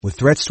With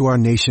threats to our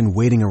nation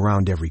waiting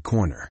around every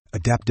corner,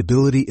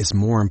 adaptability is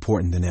more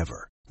important than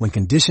ever. When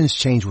conditions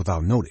change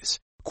without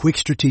notice, quick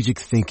strategic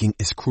thinking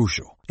is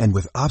crucial. And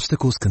with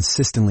obstacles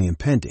consistently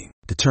impending,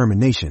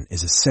 determination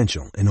is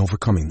essential in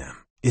overcoming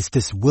them. It's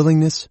this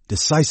willingness,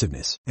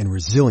 decisiveness, and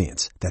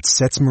resilience that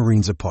sets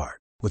Marines apart.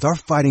 With our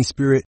fighting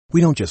spirit, we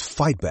don't just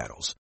fight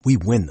battles, we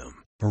win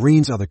them.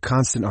 Marines are the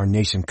constant our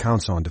nation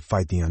counts on to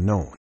fight the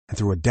unknown. And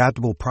through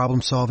adaptable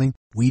problem solving,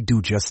 we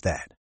do just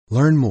that.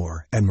 Learn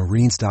more at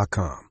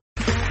marines.com.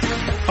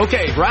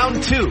 Okay,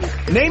 round two.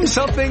 Name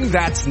something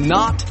that's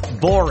not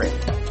boring.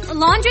 A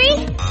laundry?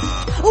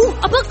 Ooh,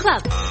 a book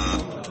club.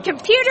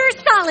 Computer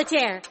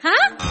solitaire,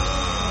 huh?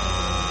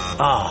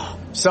 Ah,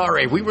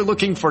 sorry, we were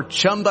looking for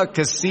Chumba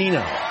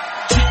Casino.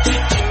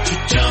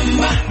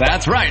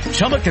 That's right,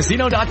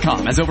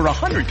 ChumbaCasino.com has over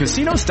 100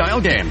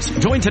 casino-style games.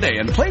 Join today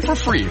and play for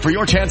free for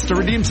your chance to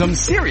redeem some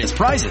serious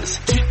prizes.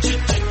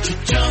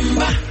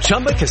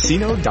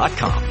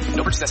 ChumbaCasino.com.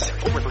 No purchase necessary.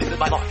 Void where prohibited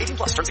by law. 18+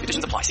 terms and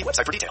conditions apply. See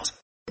website for details.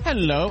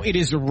 Hello, it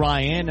is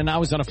Ryan, and I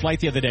was on a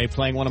flight the other day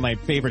playing one of my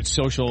favorite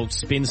social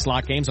spin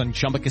slot games on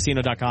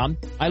ChumbaCasino.com.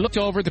 I looked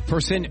over at the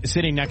person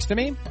sitting next to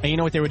me, and you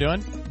know what they were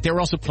doing? They were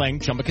also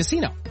playing Chumba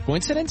Casino.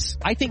 Coincidence?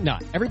 I think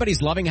not.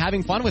 Everybody's loving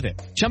having fun with it.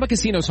 Chumba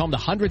Casino is home to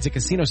hundreds of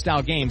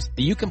casino-style games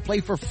that you can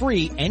play for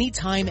free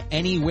anytime,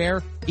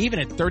 anywhere, even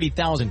at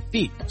 30,000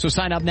 feet. So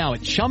sign up now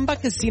at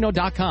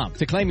ChumbaCasino.com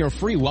to claim your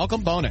free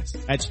welcome bonus.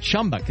 That's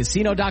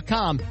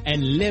ChumbaCasino.com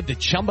and live the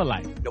Chumba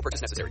life. No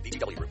purchase necessary.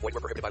 VGW. Void where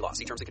prohibited by law.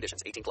 See terms and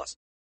conditions. 18+.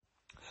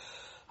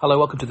 Hello,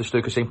 welcome to the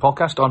Snooker Scene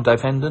Podcast. I'm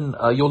Dave Hendon.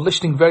 You're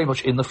listening very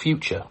much in the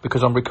future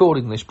because I'm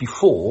recording this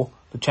before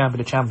the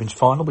Champion of Champions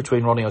final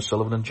between Ronnie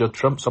O'Sullivan and Judd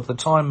Trump. So by the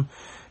time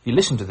you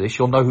listen to this,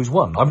 you'll know who's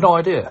won. I've no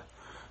idea,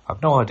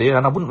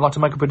 and I wouldn't like to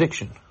make a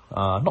prediction.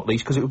 Not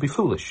least because it would be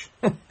foolish.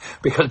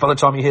 Because by the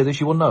time you hear this,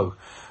 you will know.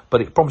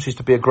 But it promises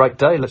to be a great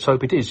day. Let's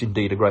hope it is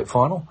indeed a great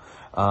final.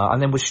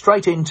 And then we're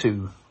straight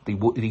into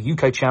the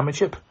UK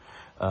Championship.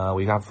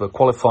 We have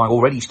qualifying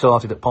already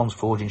started at Ponds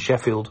Forge in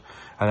Sheffield,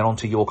 and then on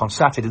to York on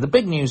Saturday. The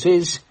big news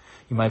is,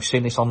 you may have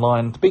seen this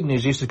online, the big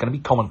news is there's going to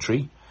be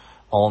commentary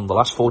on the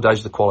last 4 days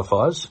of the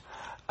qualifiers.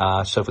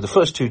 So for the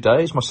first 2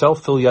 days,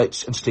 myself, Phil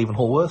Yates and Stephen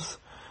Hallworth,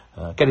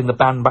 getting the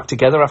band back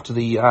together after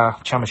the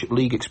Championship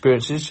League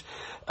experiences,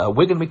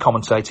 we're going to be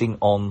commentating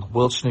on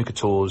World Snooker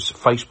Tour's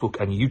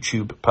Facebook and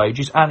YouTube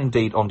pages, and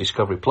indeed on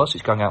Discovery Plus.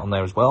 It's going out on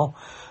there as well.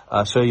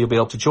 So you'll be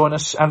able to join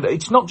us. And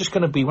it's not just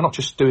going to be, we're not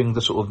just doing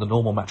the sort of the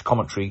normal match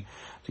commentary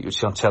that you would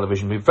see on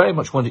television. We very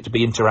much want it to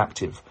be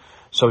interactive.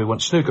 So we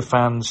want snooker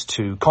fans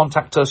to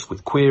contact us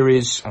with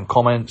queries and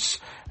comments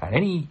and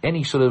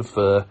any sort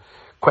of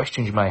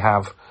questions you may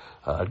have.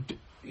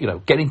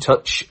 Get in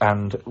touch,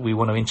 and we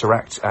want to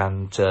interact,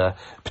 and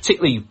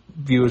particularly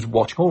viewers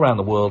watching all around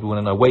the world, we want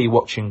to know where you're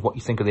watching, what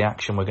you think of the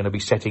action. We're going to be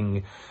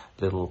setting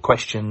little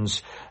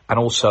questions and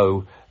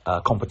also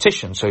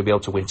competition, so you'll be able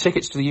to win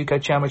tickets to the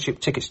UK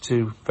Championship, tickets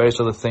to various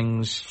other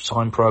things,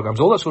 sign programs,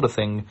 all that sort of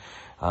thing.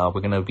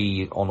 We're going to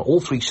be on all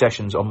 3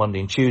 sessions on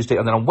Monday and Tuesday,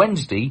 and then on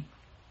Wednesday,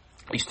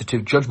 it's the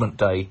 2 Judgment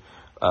Day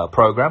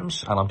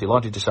programs, and I'm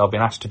delighted to say I've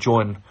been asked to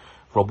join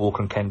Rob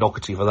Walker and Ken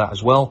Doherty for that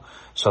as well.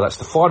 So that's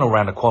the final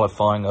round of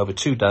qualifying over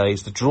 2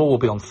 days. The draw will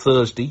be on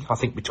Thursday. I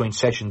think between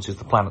sessions is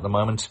the plan at the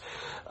moment.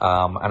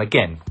 And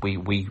again,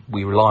 we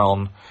rely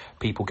on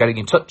people getting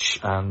in touch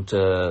and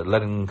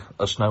letting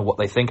us know what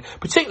they think,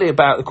 particularly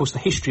about, of course, the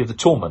history of the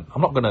tournament.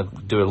 I'm not going to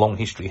do a long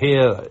history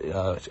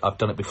here. I've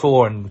done it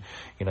before, and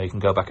you know, you can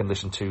go back and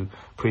listen to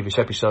previous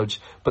episodes.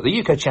 But the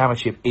UK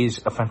Championship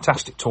is a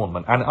fantastic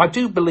tournament, and I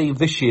do believe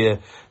this year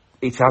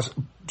it has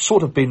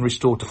sort of been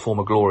restored to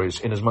former glories,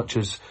 in as much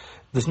as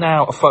there's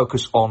now a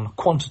focus on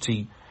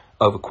quantity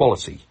over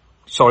quality.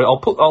 Sorry,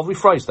 I'll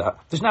rephrase that.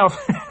 There's now,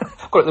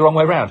 I've got it the wrong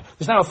way around.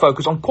 There's now a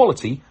focus on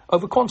quality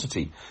over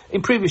quantity.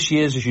 In previous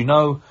years, as you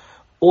know,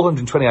 all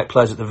 128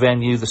 players at the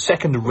venue, the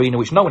second arena,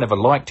 which no one ever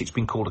liked, it's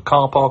been called a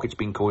car park, it's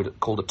been called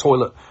a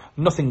toilet.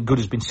 Nothing good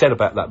has been said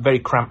about that very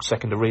cramped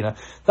second arena.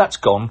 That's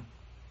gone.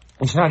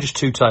 It's now just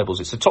 2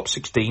 tables. It's the top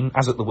 16,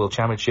 as at the World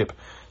Championship,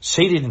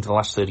 seeded into the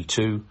last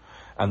 32,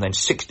 and then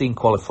 16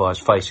 qualifiers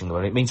facing them.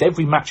 And it means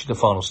every match in the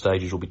final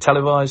stages will be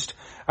televised,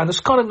 and there's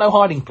kind of no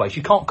hiding place.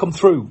 You can't come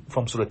through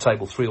from sort of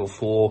table 3 or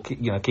 4,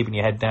 keeping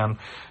your head down.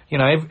 You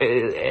know,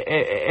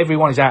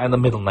 everyone is out in the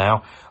middle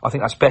now. I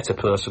think that's better,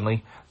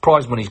 personally.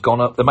 Prize money's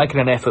gone up. They're making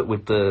an effort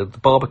with the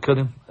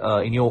Barbican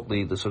in York,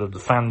 the sort of the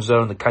fan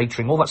zone, the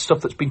catering, all that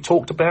stuff that's been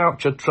talked about.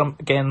 Judd Trump,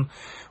 again,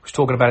 was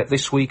talking about it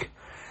this week.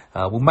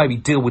 We'll maybe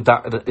deal with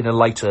that in a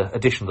later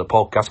edition of the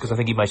podcast, because I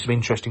think he made some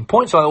interesting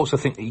points. I also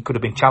think that he could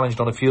have been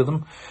challenged on a few of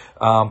them.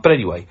 But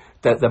anyway,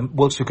 the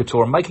World Snooker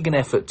Tour are making an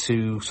effort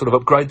to sort of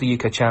upgrade the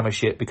UK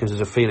Championship, because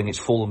there's a feeling it's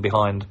fallen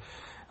behind.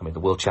 I mean, the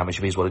World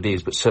Championship is what it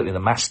is, but certainly the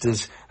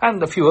Masters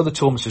and a few other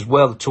tournaments as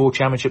well, the Tour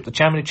Championship, the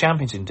Champion of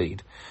Champions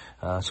indeed.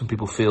 Some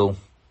people feel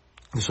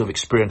the sort of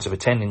experience of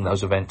attending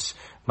those events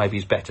maybe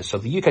is better. So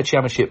the UK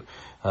Championship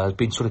has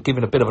been sort of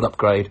given a bit of an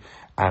upgrade,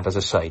 and as I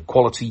say,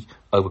 quality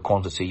over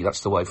quantity,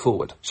 that's the way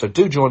forward. So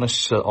do join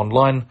us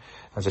online,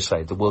 as I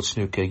say, the World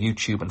Snooker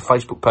YouTube and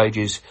Facebook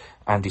pages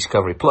and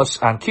Discovery Plus.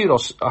 And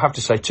kudos, I have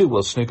to say, to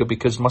World Snooker,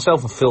 because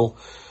myself and Phil,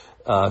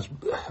 I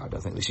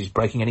don't think this is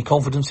breaking any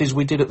confidences,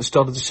 we did at the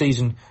start of the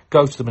season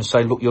go to them and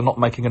say, look, you're not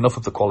making enough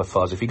of the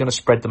qualifiers. If you're going to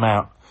spread them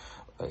out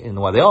in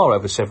the way they are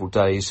over several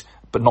days,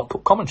 but not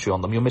put commentary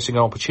on them, you're missing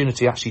an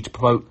opportunity actually to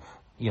promote,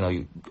 you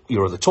know,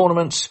 your other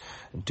tournaments,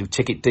 and do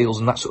ticket deals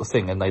and that sort of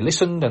thing. And they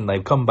listened, and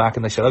they've come back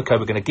and they said, okay,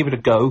 we're going to give it a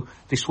go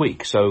this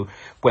week. So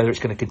whether it's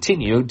going to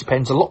continue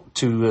depends a lot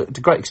to a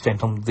great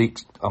extent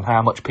on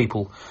how much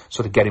people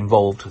sort of get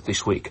involved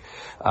this week.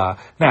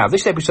 Now,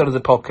 this episode of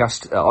the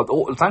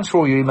podcast, thanks for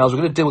all your emails. We're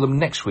going to deal with them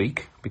next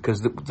week,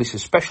 because this is a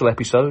special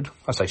episode.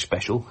 I say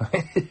special.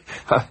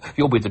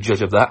 You'll be the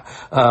judge of that.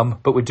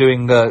 But we're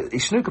doing a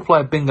snooker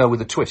player bingo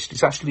with a twist.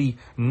 It's actually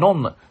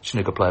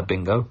non-snooker player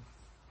bingo.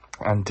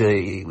 And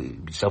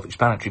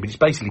self-explanatory, but it's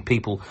basically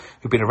people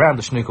who've been around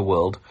the snooker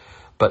world,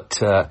 but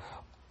are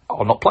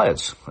not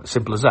players. As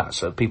simple as that.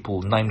 So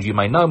people, names you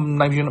may know,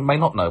 names you may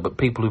not know, but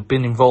people who've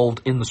been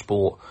involved in the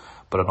sport,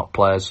 but are not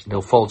players.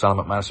 Neil Folds,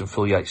 Alan McManus, and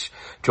Phil Yates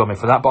join me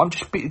for that. But I'm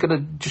just going to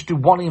just do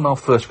one email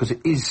first, because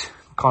it is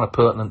kind of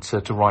pertinent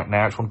to right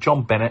now. It's from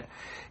John Bennett.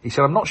 He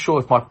said, I'm not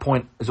sure if my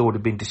point has already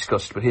been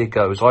discussed, but here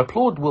goes. I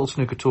applaud World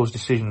Snooker Tour's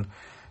decision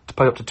to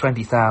pay up to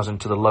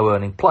 $20,000 to the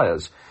low-earning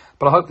players,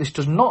 but I hope this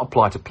does not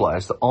apply to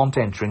players that aren't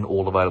entering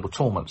all available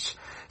tournaments.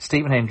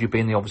 Stephen Hendry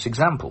being the obvious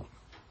example.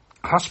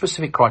 Has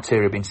specific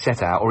criteria been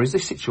set out, or is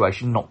this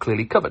situation not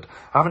clearly covered?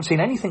 I haven't seen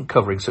anything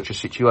covering such a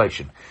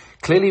situation.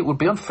 Clearly it would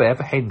be unfair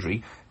for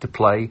Hendry to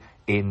play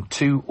in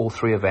 2 or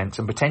 3 events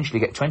and potentially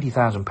get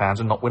 £20,000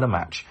 and not win a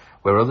match,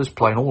 where others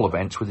play in all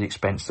events with the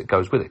expense that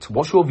goes with it.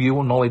 What's your view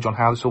or knowledge on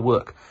how this will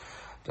work?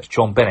 That's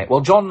John Bennett.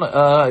 Well, John,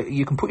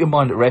 you can put your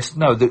mind at rest.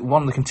 No,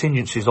 one of the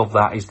contingencies of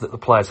that is that the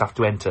players have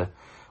to enter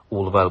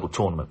all available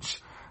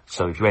tournaments.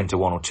 So if you enter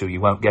 1 or 2, you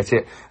won't get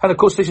it. And of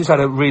course, this has had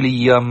a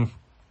really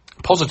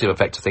positive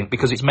effect, I think,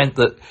 because it's meant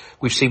that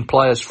we've seen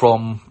players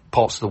from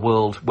parts of the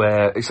world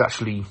where it's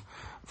actually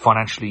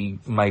financially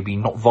maybe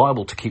not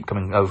viable to keep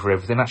coming over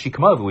everything, actually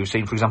come over. We've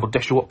seen, for example,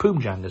 Deshawat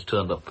Poomjang has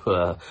turned up,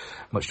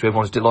 much to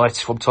everyone's delight,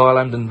 from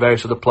Thailand, and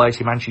various other players.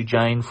 Himanshu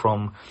Jain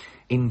from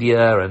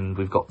India, and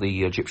we've got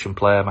the Egyptian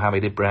player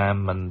Mohamed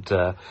Ibrahim, and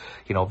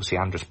obviously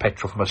Andras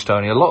Petrov from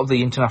Estonia. A lot of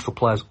the international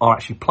players are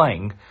actually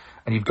playing.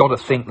 And you've got to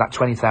think that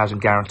 20,000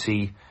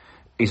 guarantee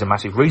is a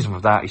massive reason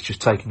for that. It's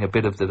just taking a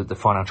bit of the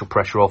financial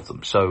pressure off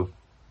them. So,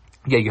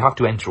 yeah, you have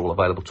to enter all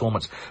available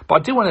tournaments. But I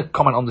do want to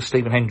comment on the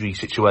Stephen Hendry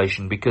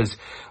situation, because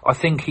I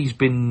think he's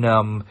been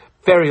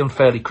very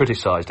unfairly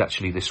criticised,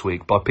 actually, this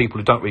week by people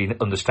who don't really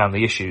understand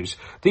the issues.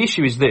 The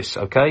issue is this,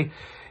 okay?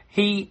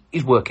 He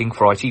is working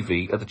for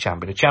ITV at the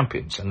Champion of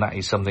Champions, and that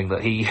is something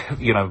that he,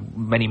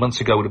 many months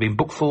ago would have been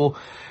booked for.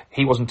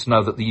 He wasn't to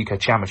know that the UK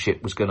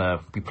Championship was going to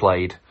be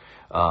played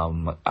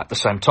at the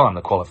same time,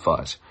 the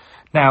qualifiers.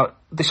 Now,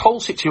 this whole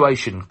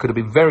situation could have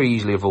been very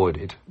easily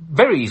avoided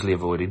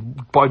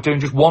by doing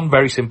just one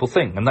very simple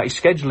thing, and that is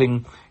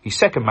scheduling his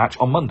second match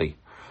on Monday.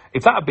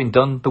 If that had been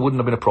done, there wouldn't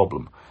have been a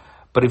problem.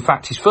 But in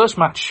fact, his first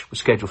match was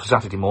scheduled for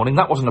Saturday morning.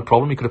 That wasn't a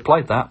problem. He could have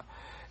played that.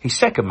 His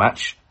second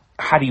match,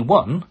 had he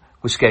won,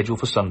 was scheduled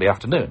for Sunday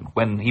afternoon,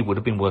 when he would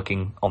have been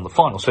working on the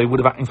final. So he would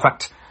have, in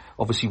fact,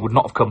 obviously would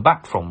not have come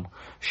back from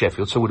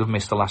Sheffield, so would have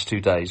missed the last 2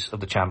 days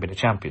of the Champion of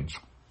Champions.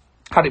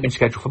 Had it been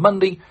scheduled for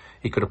Monday,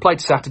 he could have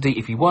played Saturday.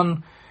 If he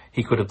won,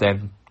 he could have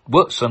then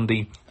worked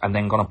Sunday and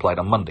then gone and played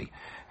on Monday.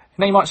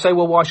 Now you might say,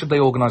 well, why should they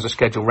organise a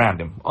schedule around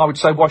him? I would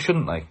say, why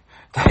shouldn't they?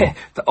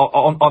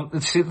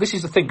 This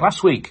is the thing.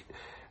 Last week,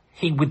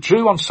 he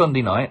withdrew on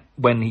Sunday night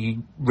when he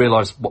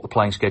realised what the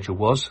playing schedule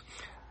was.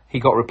 He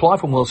got a reply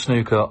from World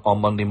Snooker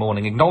on Monday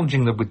morning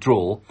acknowledging the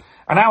withdrawal.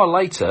 An hour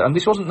later, and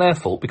this wasn't their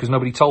fault because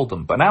nobody told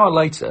them, but an hour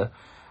later,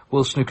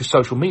 World Snooker's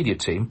social media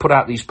team put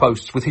out these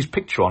posts with his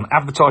picture on,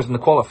 advertising the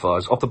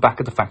qualifiers off the back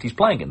of the fact he's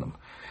playing in them.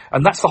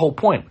 And that's the whole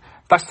point.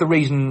 That's the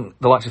reason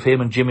the likes of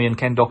him and Jimmy and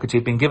Ken Doherty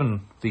have been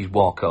given these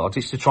wildcards.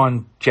 It's to try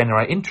and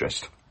generate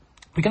interest.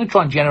 If you're going to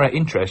try and generate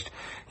interest,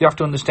 you have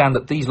to understand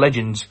that these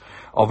legends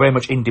are very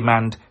much in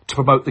demand to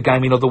promote the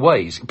game in other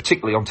ways,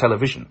 particularly on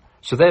television.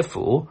 So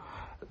therefore,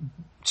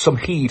 some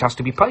heed has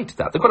to be paid to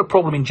that. They've got a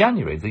problem in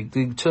January.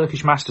 The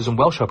Turkish Masters and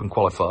Welsh Open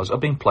qualifiers are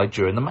being played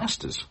during the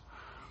Masters.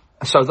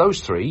 So those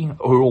three,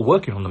 who are all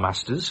working on the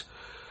Masters,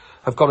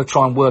 have got to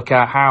try and work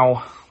out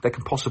how they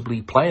can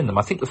possibly play in them.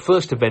 I think the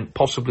first event,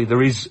 possibly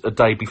there is a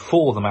day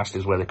before the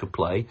Masters where they could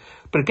play.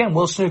 But again,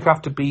 World Snooker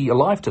have to be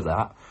alive to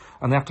that,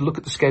 and they have to look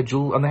at the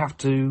schedule, and they have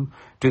to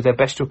do their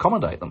best to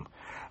accommodate them.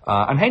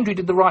 And Hendry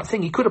did the right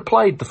thing. He could have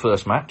played the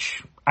first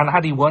match, and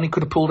had he won, he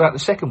could have pulled out the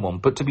second one.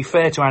 But to be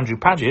fair to Andrew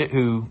Paget,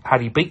 who,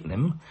 had he beaten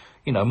him,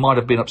 might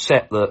have been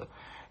upset that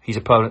his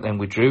opponent then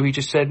withdrew. He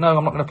just said, no,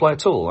 I'm not going to play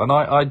at all. And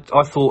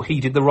I thought he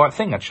did the right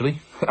thing,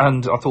 actually.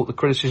 And I thought the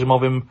criticism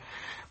of him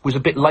was a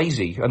bit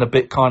lazy and a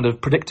bit kind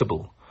of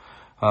predictable.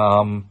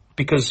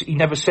 Because he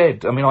never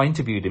said, I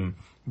interviewed him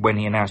when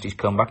he announced his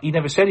comeback, he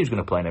never said he was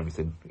going to play in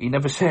everything. He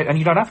never said, and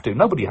you don't have to.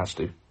 Nobody has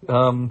to.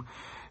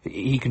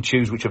 He can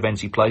choose which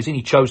events he plays in.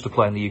 He chose to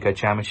play in the UK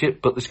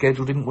Championship, but the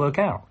schedule didn't work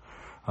out.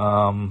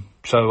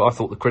 So I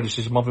thought the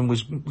criticism of him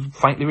was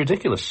faintly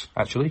ridiculous,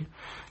 actually.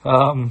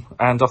 And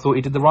I thought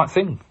he did the right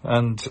thing.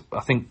 And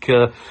I think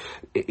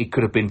it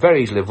could have been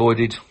very easily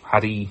avoided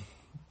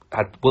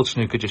had World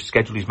Snooker just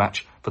scheduled his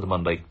match for the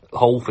Monday. The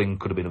whole thing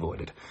could have been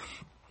avoided.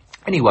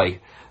 Anyway,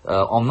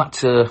 on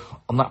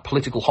that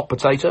political hot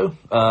potato,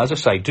 as I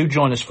say, do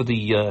join us for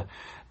the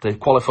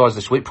qualifiers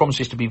this week.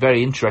 Promises to be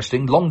very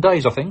interesting. Long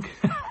days, I think.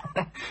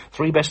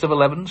 3 best of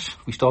 11s.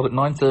 We start at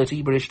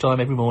 9:30 British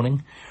time every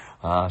morning.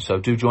 So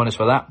do join us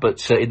for that.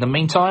 But in the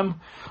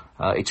meantime,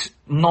 it's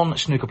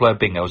non-snooker player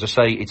bingo. As I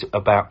say, it's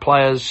about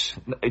players.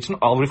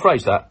 I'll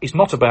rephrase that. It's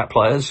not about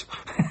players.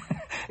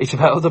 It's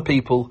about other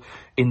people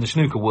in the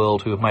snooker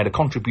world who have made a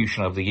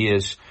contribution over the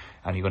years.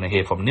 And you're going to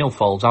hear from Neil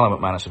Foulds, Alan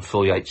McManus and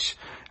Phil Yates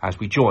as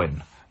we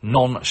join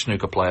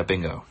non-snooker player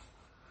bingo.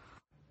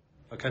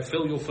 Okay,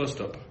 Phil, you're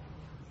first up.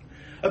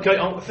 Okay,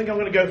 I think I'm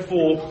going to go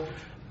for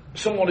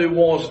someone who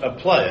was a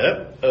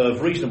player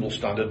of reasonable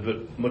standard,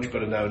 but much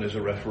better known as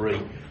a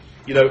referee.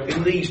 You know,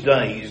 in these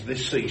days,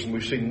 this season,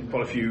 we've seen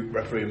quite a few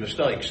referee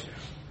mistakes.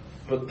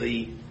 But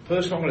the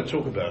person I'm going to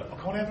talk about, I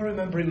can't ever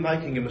remember him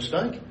making a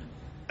mistake.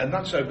 And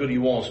that's how good he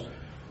was.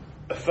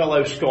 A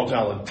fellow Scott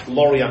Allen,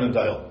 Laurie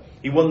Annandale.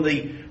 He won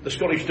the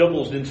Scottish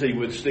doubles, didn't he,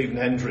 with Stephen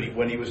Hendry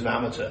when he was an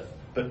amateur.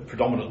 But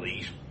predominantly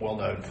he's well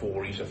known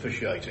for his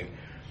officiating.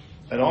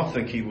 And I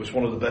think he was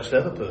one of the best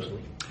ever,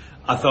 personally.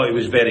 I thought he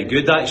was very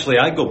good, actually.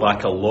 I go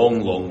back a long,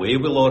 long way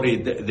with Laurie.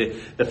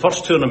 The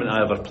first tournament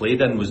I ever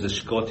played in was the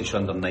Scottish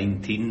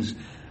Under-19s,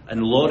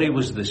 and Laurie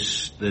was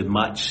the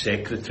match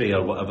secretary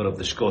or whatever of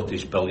the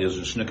Scottish Billiards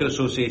and Snooker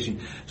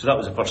Association. So that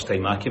was the first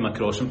time I came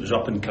across him. It was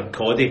up in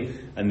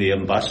Kirkcaldy in the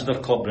Ambassador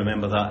Club,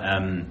 remember that?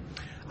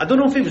 I don't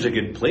know if he was a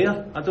good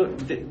player.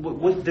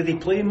 Did he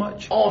play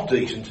much? Half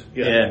decent,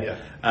 yeah.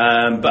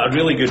 But a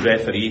really good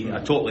referee, I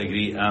totally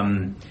agree.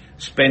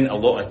 Spent a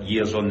lot of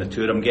years on the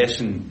tour, I'm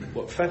guessing,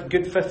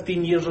 good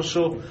 15 years or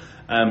so.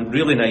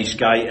 Really nice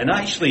guy, and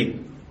actually,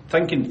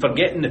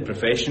 forgetting the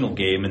professional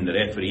game and the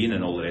refereeing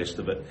and all the rest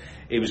of it,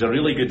 he was a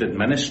really good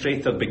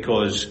administrator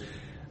because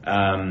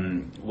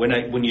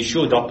when you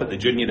showed up at the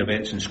junior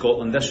events in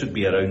Scotland, this would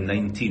be around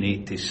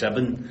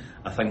 1987,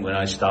 I think, when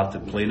I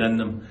started playing in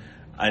them.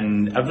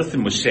 And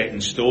everything was set in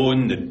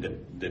stone,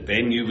 the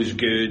venue was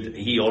good,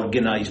 he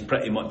organised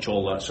pretty much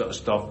all that sort of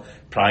stuff,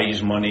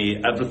 prize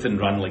money, everything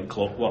ran like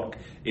clockwork.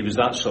 He was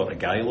that sort of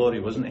guy,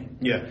 Laurie, wasn't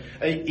he? Yeah,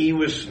 he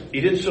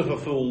didn't suffer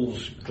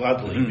fools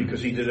gladly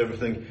because he did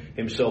everything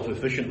himself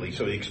efficiently,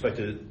 so he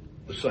expected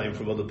the same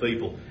from other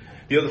people.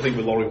 The other thing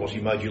with Laurie was he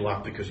made you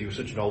laugh because he was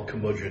such an old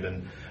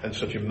curmudgeon and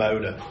such a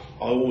moaner.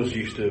 I always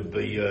used to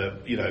be,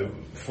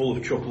 full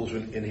of chuckles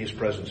in his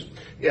presence.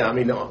 Yeah, I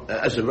mean,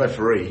 as a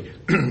referee,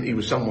 he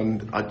was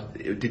someone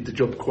who did the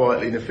job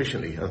quietly and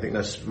efficiently. I think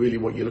that's really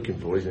what you're looking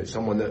for, isn't it?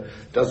 Someone that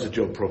does the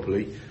job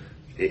properly.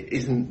 It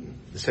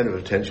isn't the centre of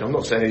attention. I'm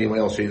not saying anyone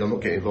else is. I'm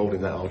not getting involved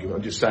in that argument.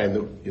 I'm just saying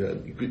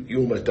that you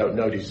almost don't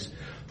notice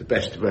the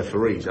best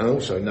referees. And I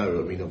also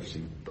know,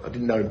 obviously, I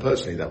didn't know him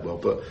personally that well,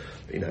 but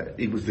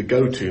he was the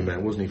go-to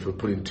man, wasn't he, for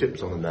putting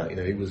tips on and that.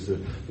 He was the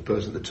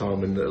person at the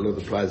time when a lot of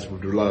the players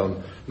would rely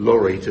on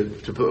Laurie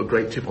to put a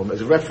great tip on.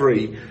 As a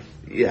referee,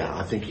 yeah,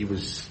 I think he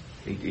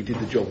did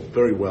the job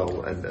very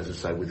well, and as I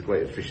say, with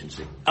great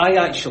efficiency. I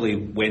actually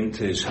went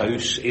to his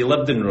house. He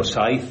lived in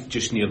Rosyth,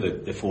 just near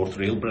the Forth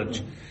Rail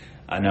Bridge,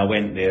 and I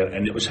went there,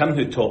 and it was him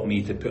who taught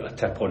me to put a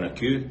tip on a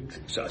cue,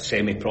 sort of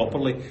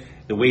semi-properly.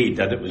 The way he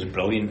did it was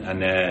brilliant,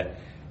 and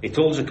he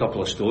told us a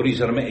couple of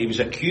stories. I remember he was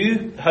a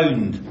cue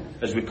hound,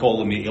 as we call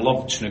them. He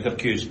loved snooker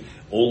cues,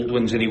 old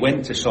ones, and he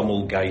went to some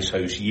old guy's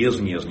house years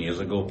and years and years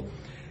ago,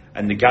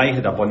 and the guy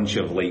had a bunch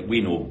of,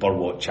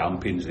 Burwatt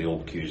Champions, the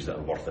old cues that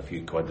are worth a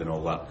few quid and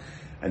all that.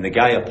 And the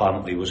guy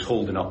apparently was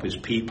holding up his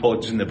pea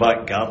pods in the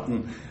back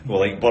garden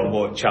with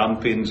Burwatt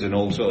Champions and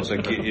all sorts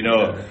of,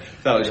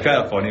 that was kind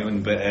of funny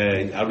one, but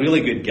a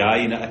really good guy,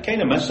 and I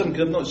kind of miss him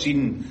because I've not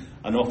seen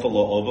an awful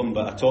lot of him,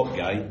 but a top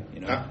guy,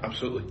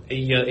 Absolutely.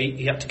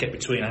 He had to get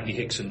between Andy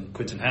Hicks and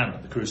Quinton Hann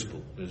at the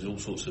Crucible. There's all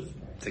sorts of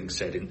things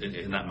said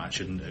in that match,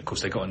 and of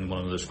course they got in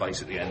one of those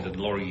fights at the end, and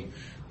Laurie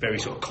very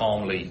sort of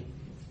calmly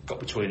got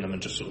between them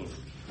and just sort of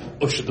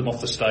ushered them off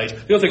the stage.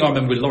 The other thing I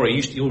remember with Laurie,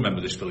 you'll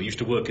remember this, Phil, he used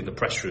to work in the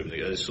press room,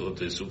 the sort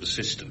of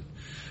assistant.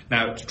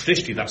 Now,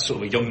 traditionally, that's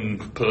sort of a young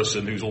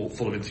person who's all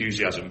full of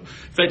enthusiasm.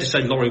 Fair to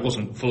say, Laurie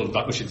wasn't full of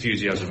that much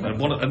enthusiasm,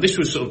 and this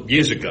was sort of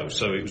years ago,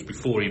 so it was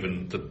before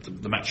even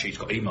the match sheets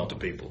got emailed to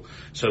people.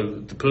 So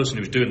the person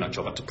who was doing that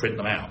job had to print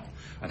them out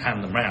and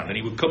hand them round, and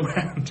he would come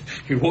round,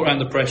 he would walk around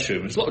the press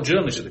room. There's a lot of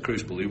journalists at the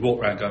Crucible who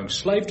walk around going,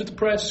 slave to the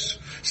press,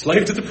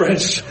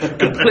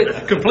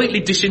 completely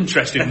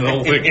disinterested in the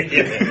whole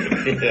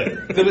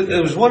thing.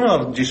 There was one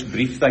other just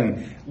brief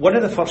thing. One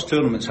of the first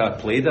tournaments I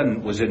played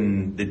in was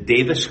in the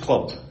Davis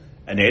Club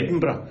in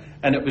Edinburgh,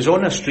 and it was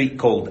on a street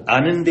called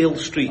Annandale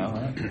Street.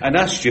 And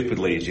I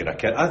stupidly, as you're a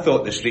kid, I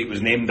thought the street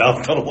was named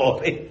after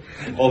Laurie.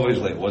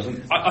 Obviously it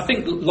wasn't. I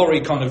think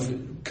Laurie kind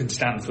of can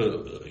stand for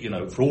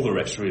all the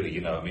refs,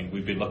 really. I mean,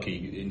 we've been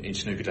lucky in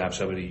snooker to have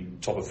so many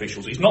top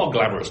officials. It's not a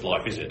glamorous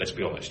life, is it? Let's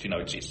be honest.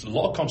 It's a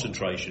lot of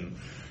concentration.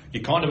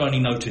 You kind of only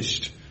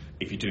noticed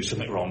if you do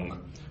something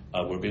wrong.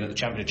 We've been at the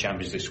Champion of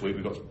Champions this week.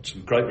 We've got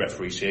some great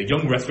referees here.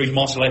 Young referee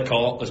Marcel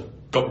Eckhart has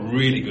got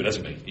really good,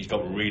 hasn't he? He's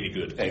got really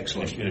good.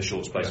 Excellent. In a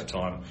short space of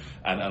time.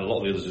 And a lot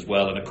of the others as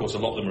well. And of course, a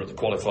lot of them are at the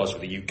qualifiers for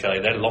the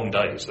UK. They're long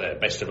days. They're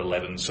best of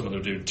 11s. Some of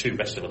them do 2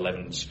 best of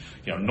 11s.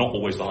 Not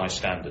always the high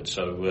standard.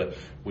 So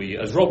we,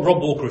 as Rob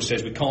Walker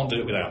says, we can't do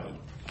it without them.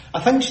 I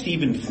think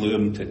Stephen flew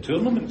him to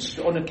tournaments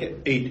on a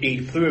kit. He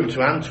flew him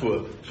to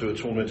Antwerp to a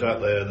tournament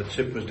out there. The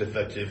tip was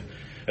defective.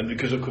 And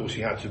because, of course,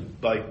 he had to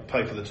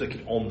pay for the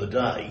ticket on the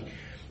day,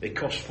 it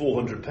cost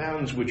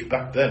 £400, which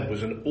back then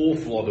was an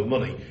awful lot of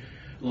money.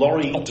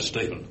 Laurie... Not to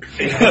Stephen.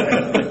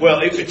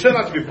 Well, it turned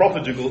out to be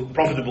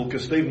profitable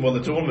because Stephen won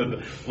the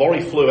tournament. But Laurie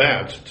flew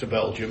out to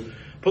Belgium,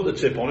 put the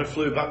tip on it,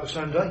 flew back the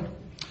same day.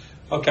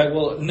 Okay,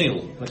 well,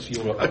 Neil, let's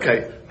see your...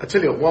 Okay, I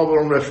tell you what, while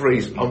we're on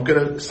referees, I'm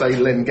going to say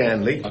Len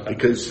Ganley,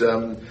 because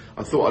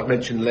I thought I'd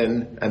mention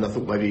Len, and I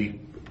thought maybe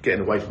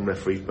getting away from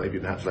referees, maybe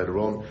perhaps later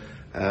on.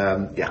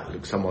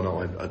 Look, someone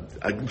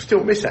I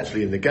still miss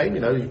actually in the game.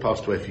 He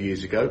passed away a few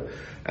years ago,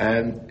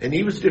 and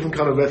he was a different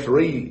kind of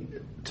referee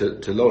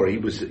to Laurie. He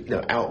was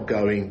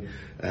outgoing.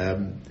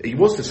 He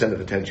was the centre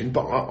of attention,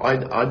 but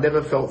I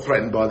never felt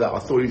threatened by that. I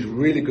thought he was a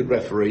really good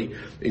referee.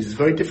 He's a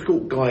very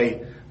difficult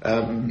guy.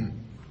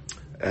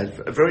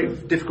 A very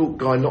difficult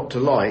guy not to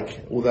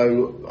like,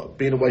 although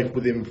being away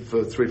with him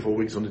for 3 or 4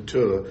 weeks on the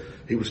tour,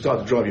 he would start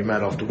to drive you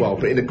mad after a while,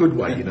 but in a good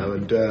way,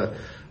 and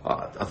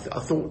I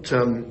thought,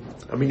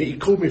 he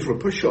called me for a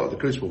push shot at the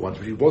Crucible once,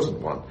 which he wasn't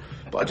one,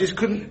 but I just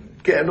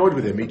couldn't get annoyed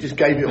with him. He just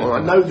gave it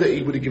on. I know that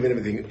he would have given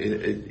everything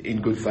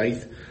in good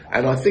faith,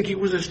 and I think he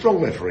was a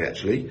strong referee,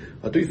 actually.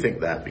 I do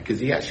think that,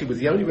 because he actually was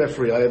the only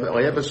referee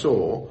I ever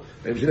saw,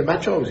 it was in a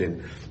match I was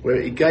in,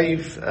 where he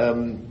gave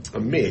a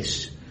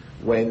miss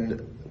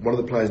when one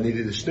of the players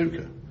needed a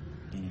snooker,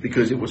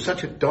 because it was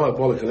such a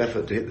diabolical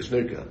effort to hit the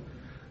snooker.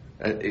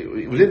 And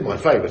it was in my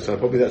favour, so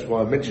probably that's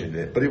why I'm mentioning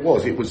it. But it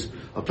was.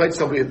 I played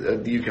somebody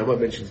at the UK, I won't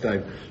mention his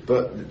name,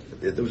 but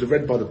there was a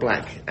red by the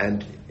black,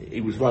 and he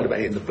was right about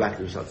hitting the black.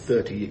 It was like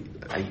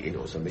 38 in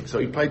or something. So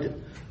he played,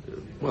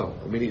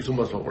 it's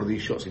almost like one of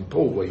these shots in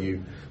pool where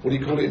what do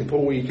you call it in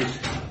pool, where you just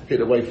hit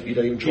away, you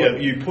don't even try. Yeah,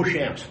 you push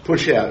out.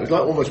 Push out. It was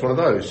like almost one of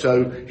those.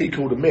 So he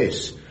called a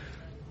miss,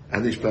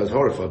 and this player's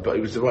horrified, but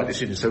it was the right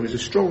decision. So he was a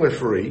strong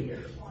referee,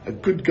 a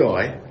good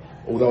guy,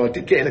 although I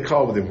did get in a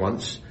car with him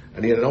once,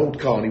 and he had an old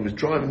car, and he was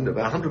driving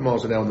about 100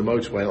 miles an hour on the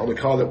motorway on a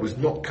car that was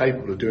not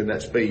capable of doing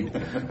that speed,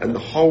 and the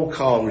whole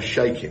car was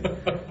shaking.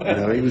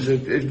 He was a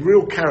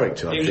real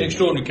character. He was an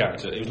extraordinary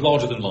character. He was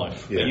larger than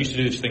life. Yeah. He used to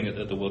do this thing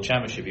at the World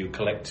Championship. He would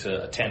collect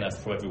a tenner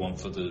for everyone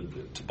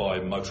to buy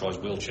motorised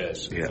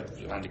wheelchairs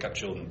for handicapped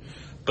children.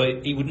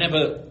 But he would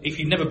never, if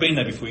you'd never been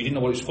there before, you didn't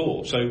know what it was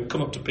for. So he'd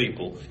come up to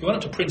people. He went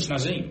up to Prince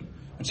Nazim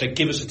and said,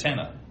 "Give us a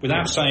tenner,"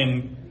 without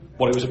saying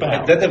what it was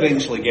about. It did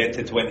eventually get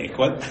to 20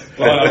 quid.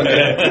 Well,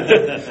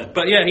 yeah.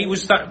 But yeah, he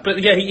was that.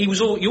 But yeah, he was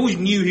all. You always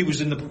knew he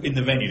was in the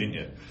venue, didn't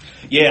you?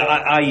 Yeah,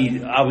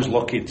 I was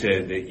lucky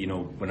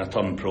when I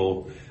turned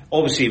pro.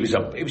 Obviously, he was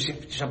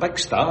a big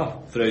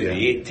star throughout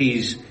the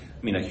 80s.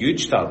 I mean, a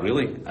huge star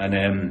really,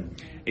 and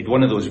he'd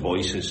one of those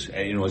voices.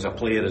 As a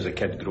player, as a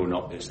kid growing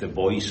up, it's the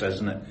voice,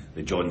 isn't it?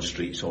 The John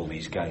Streets, all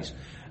these guys.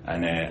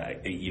 And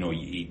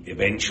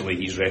eventually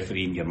he's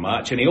refereeing your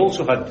match, and he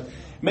also had.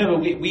 Remember,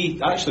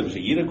 we actually, it was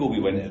a year ago, we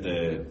went to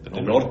the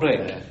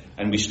Norbreck,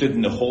 and we stood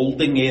in the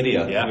holding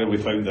area where we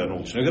found an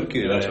old snooker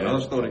cue. That's another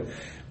story.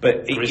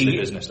 But grisly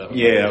business, that was.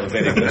 Yeah,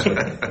 very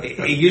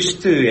grisly. He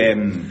used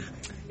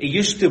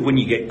to when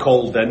you get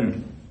called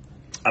in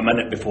a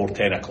minute before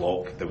 10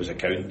 o'clock, there was a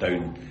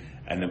countdown,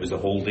 and there was the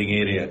holding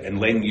area, and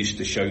Len used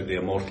to shout the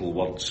immortal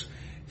words,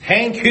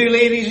 "Thank you,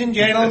 ladies and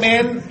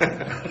gentlemen."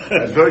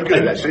 That's very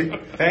good, actually.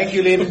 "Thank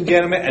you, ladies and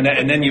gentlemen."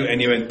 And then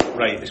you went,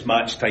 right, it's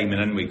match time,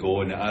 and in we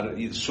go. And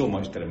there's so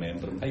much to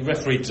remember. He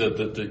refereed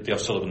the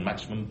O'Sullivan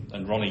Maximum,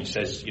 and Ronnie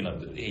says,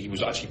 he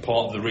was actually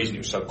part of the reason it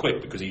was so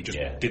quick, because he just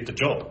did the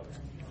job.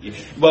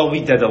 Well,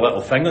 we did a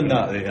little thing on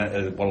that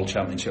at the World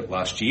Championship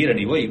last year.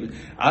 Anyway,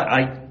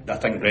 I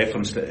think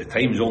referenced at the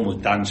time was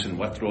almost dancing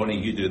with Ronnie.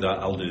 You do that,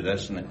 I'll do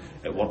this, and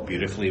it worked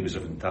beautifully. It was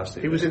a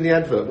fantastic. He was in the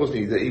advert, wasn't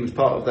he? That he was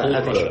part of that Ball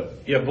advert. Crusher.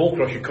 Yeah, Ball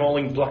Crusher,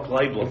 calling Black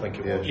Label, I think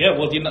it was. Yeah,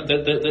 well,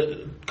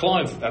 the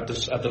Clive had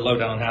the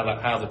lowdown on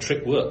how the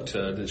trick worked.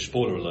 The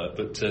spoiler alert,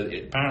 but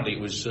apparently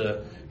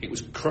it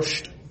was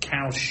crushed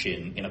cow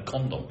shin in a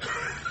condom.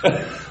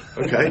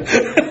 Okay.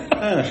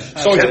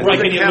 Sorry to break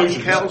any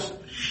illusions. Cow's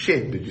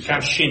shin, did you say? Cow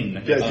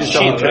shin. Yeah,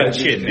 just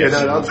shin. Yeah,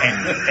 no,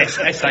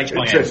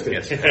 S-H-I-N.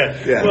 Yes.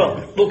 Yeah.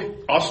 Well, look,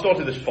 I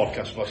started this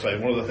podcast by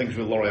saying one of the things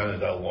with Laurie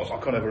Annandale was I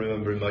can't ever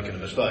remember him making a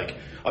mistake.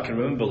 I can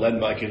remember Len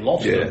making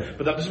lots of them,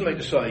 but that doesn't mean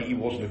to say he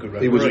wasn't a good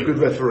referee. He was a good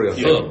referee, I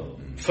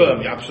think.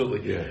 Firm, yeah,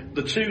 absolutely. Yeah.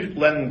 The two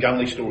Len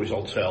Ganley stories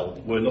I'll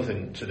tell were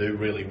nothing to do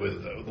really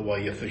with the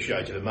way he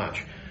officiated a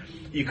match.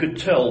 You could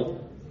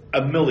tell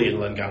a million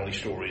Len Ganley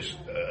stories,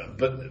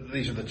 but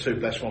these are the two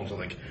best ones, I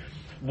think.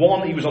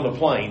 One, he was on a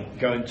plane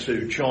going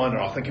to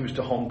China, I think it was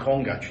to Hong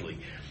Kong actually,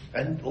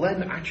 and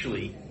Len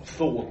actually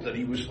thought that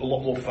he was a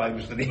lot more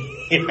famous than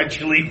he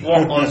actually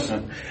was.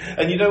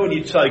 And you know when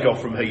you take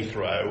off from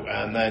Heathrow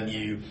and then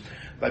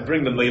they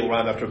bring the meal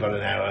round after about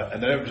an hour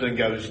and then everything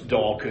goes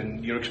dark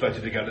and you're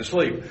expected to go to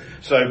sleep.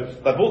 So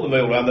they brought the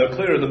meal round, they were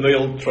clearing the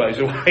meal trays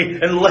away,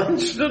 and Len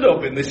stood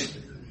up in this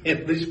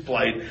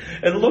plane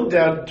and looked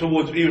down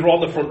towards, he was right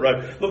on the front row,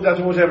 looked down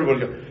towards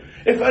everybody and go,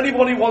 if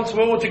anybody wants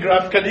my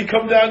autograph, can you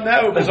come down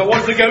now? Because I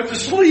want to go to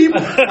sleep.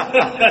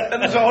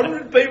 And there's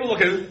 100 people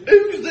looking,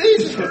 who's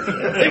this?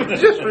 It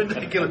was just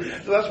ridiculous.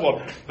 So that's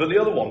one. But the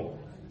other one,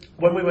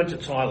 when we went to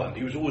Thailand,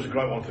 he was always a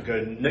great one for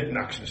going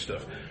knick-knacks and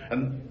stuff.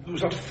 And there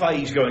was that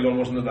phase going on,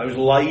 wasn't there? Those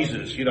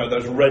lasers,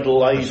 those red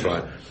lasers. That's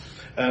right.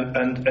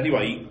 And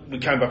anyway, we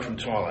came back from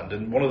Thailand,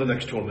 and one of the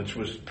next tournaments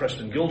was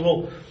Preston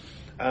Guildhall.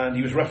 And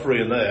he was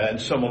refereeing there, and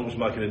someone was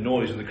making a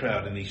noise in the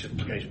crowd, and he said,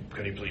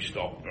 can you please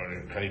stop?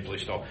 Can you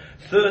please stop?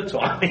 Third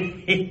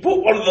time, he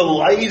put one of the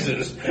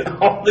lasers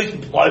on this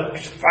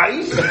bloke's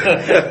face.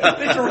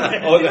 This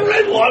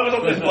red light was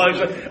on this bloke's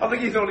face. I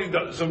think he thought he'd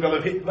got some kind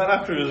of hitman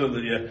after him or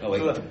something, yeah.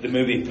 Like the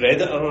movie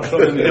Predator or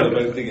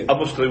something. I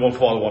must do one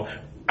final one.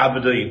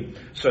 Aberdeen.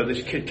 So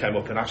this kid came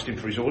up and asked him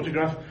for his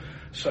autograph.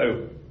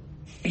 So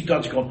his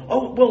dad's gone,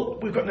 oh, well,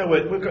 we've got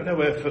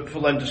nowhere for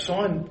Len to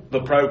sign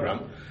the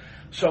programme.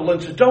 So Len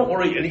said, don't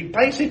worry, and he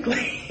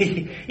basically,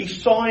 he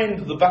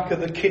signed the back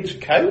of the kid's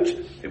coat.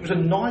 It was a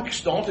Nike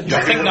starter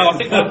jacket. I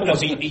think that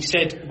was, he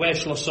said, where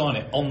shall I sign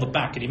it? On the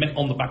back, and he meant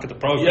on the back of the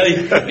programme.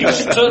 Yeah. He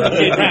just turned the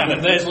kid round,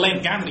 and there's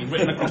Len Ganley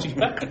written across his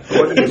back.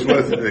 What did it was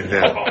worth anything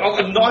now?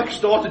 A Nike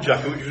starter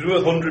jacket, which was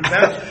worth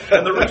 £100.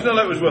 And the reason I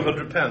know it was worth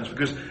 £100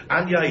 because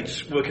Anne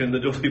Yates, working in the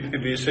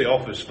WPBC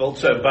office, felt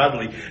so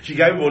badly, she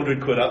gave him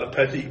 £100 out of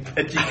petty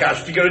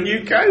cash to get a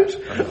new coat.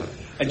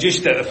 And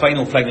just a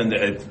final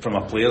thing from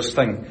a players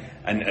thing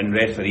and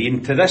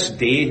refereeing. To this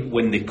day,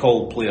 when they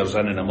call players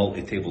in a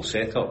multi-table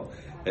setup,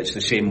 it's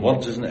the same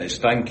words, isn't it? It's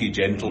thank you,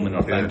 gentlemen,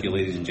 or thank you,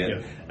 ladies and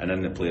gentlemen. Yeah. And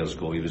then the players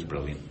go, he was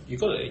brilliant.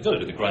 You've got to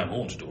do the Graham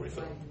Horne story,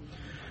 Phil.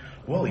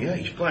 Well, yeah,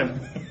 he's playing.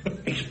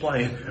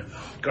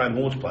 Graham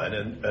Horne's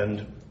playing,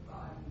 and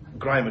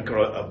Graham had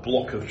got a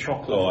block of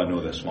chocolate. Oh, I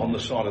know this one. On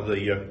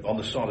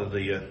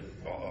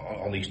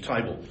his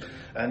table.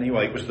 And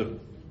anyway, it was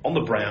on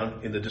the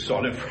brown in the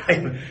deciding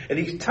frame, and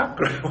he tapped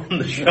Graham on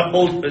the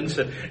shoulder and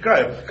said,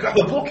 Graham, can I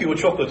block your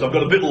chocolates? I've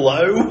got a bit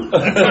low.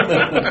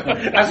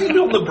 Has he been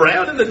on the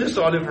brown in the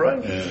deciding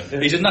frame? Yeah.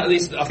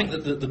 I think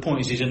that the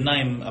point is he's a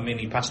name. I mean,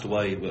 he passed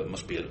away, it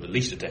must be at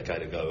least a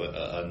decade ago,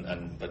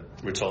 and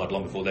retired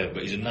long before then,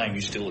 but he's a name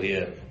you still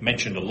hear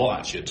mentioned a lot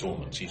actually at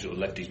tournaments. He sort of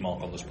left his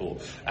mark on the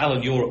sport.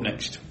 Alan, you're up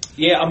next.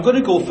 Yeah, I'm going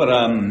to go for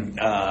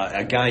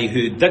a guy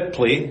who did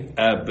play,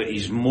 but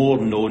he's more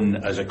known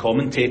as a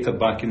commentator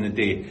back in the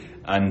day,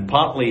 and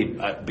partly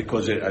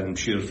because I'm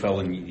sure Phil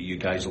and you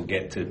guys will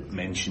get to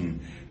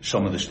mention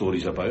some of the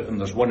stories about him.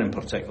 There's one in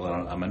particular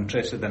I'm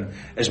interested in,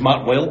 is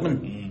Mark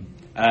Wildman.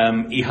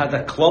 He had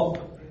a club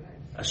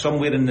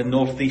somewhere in the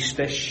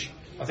northeast-ish.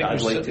 I think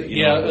it was,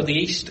 the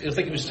east. I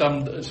think it was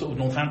sort of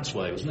Northants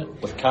way, wasn't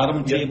it? With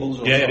carom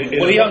tables? Or something?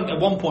 Well, at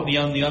one point he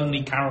owned the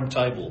only carom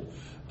table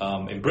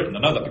in Britain. I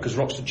know that because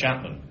Roxton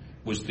Chapman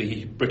was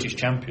the British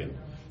champion,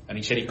 and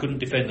he said he couldn't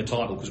defend the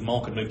title because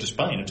Mark had moved to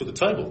Spain and took the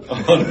table.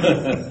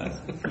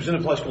 It was in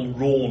a place called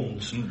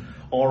Raunds,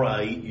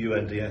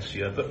 R-A-U-N-D-S,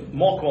 yeah. But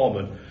Mark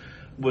Wildman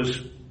was,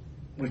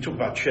 we talk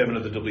about chairman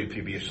of the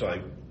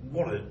WPBSA,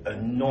 what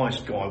a nice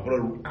guy, what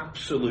an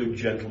absolute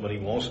gentleman he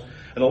was.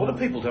 And a lot of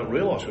people don't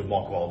realise with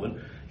Mark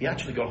Wildman, he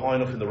actually got high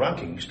enough in the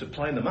rankings to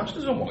play in the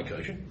Masters on one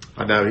occasion.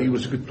 I know, he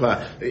was a good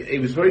player. He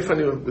was very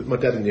funny with my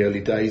dad in the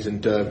early days,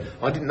 and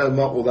I didn't know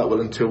Mark all that well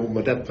until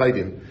my dad played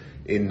him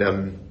in,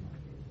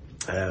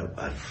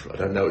 I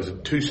don't know, it was a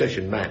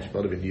 2-session match,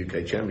 might have been the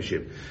UK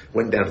Championship.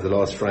 Went down to the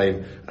last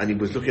frame, and he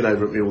was looking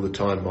over at me all the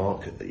time,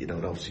 Mark,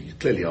 and obviously,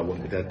 clearly I want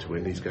my dad to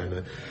win. He's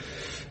going,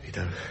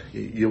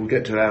 you'll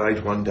get to our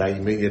age one day,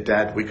 me and your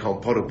dad, we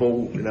can't pot a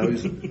ball,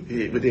 it's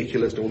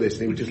ridiculous and all this,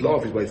 and he would just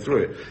laugh his way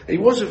through it. He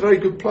was a very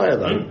good player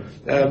though,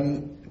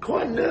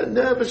 quite a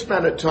nervous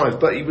man at times,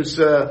 but he was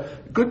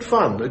good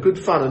fun,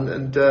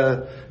 and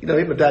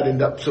him and dad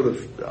ended up sort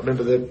of, I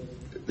remember the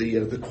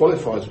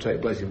qualifiers were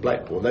taking place in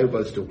Blackpool, they were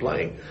both still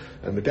playing,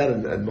 and my dad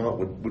and Mark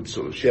would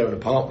sort of share an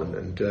apartment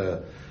and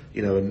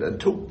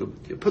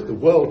put the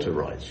world to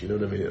rights,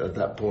 at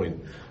that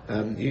point.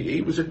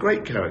 He was a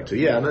great character,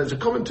 yeah, and as a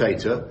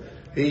commentator,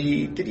 was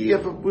he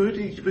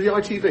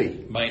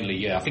ITV? Mainly,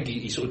 yeah. I think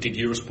he sort of did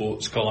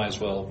Eurosport, Sky as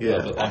well.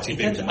 Yeah.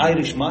 ITV.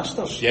 Irish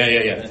Masters.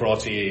 Yeah, for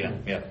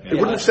RTE, yeah. He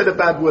wouldn't have said a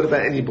bad word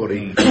about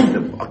anybody.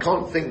 I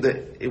can't think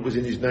that it was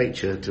in his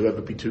nature to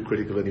ever be too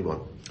critical of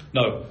anyone.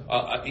 No,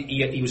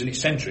 he was an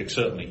eccentric,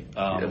 certainly.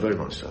 Yeah, very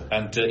much so.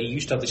 And he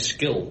used to have this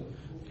skill.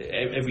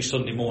 every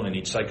Sunday morning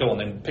he'd say, "Go on,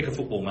 then pick a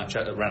football match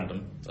out at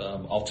random.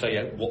 I'll tell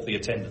you what the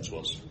attendance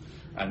was."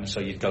 And so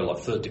you'd go like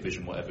 3rd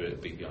division, whatever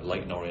it'd be,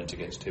 Leyton Orient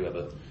against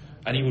whoever,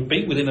 and he would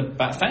beat within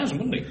about 1,000,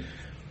 wouldn't he?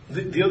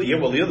 The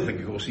other thing,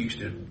 of course, he used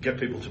to get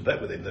people to bet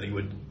with him that he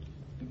would,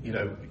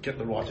 get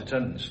the right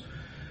attendance.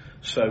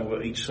 So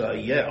he'd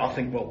say, I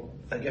think,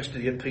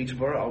 yesterday at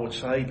Peterborough, I would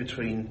say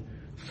between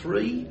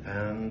 3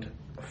 and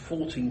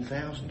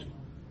 14,000.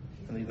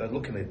 And they'd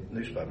look in the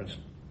newspaper and say,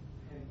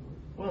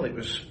 well, it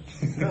was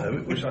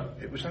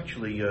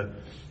actually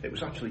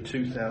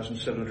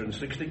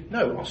 2,760.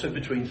 No, I said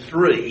between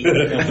 3. he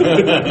had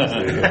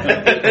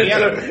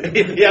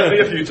me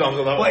a few times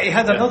on that one. Well, he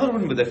had another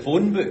one with the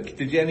phone book.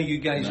 Did any of you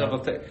guys ever?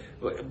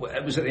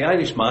 It was at the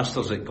Irish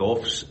Masters at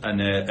Goffs,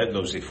 and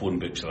obviously phone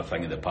books are a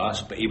thing of the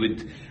past. But he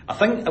would, I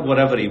think,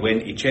 wherever he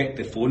went, he checked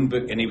the phone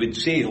book, and he would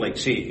say, he would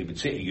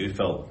say to you,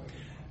 Phil,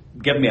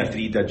 give me a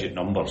 3-digit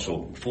number,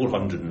 so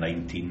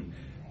 419,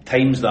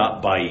 times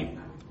that by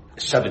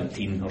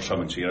 17 or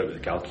something, so you're out with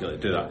the calculator,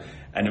 do that.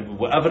 And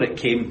whatever it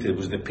came to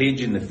was the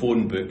page in the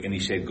phone book, and he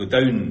said, go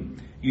down,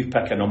 you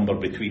pick a number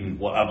between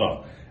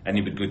whatever, and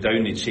he would go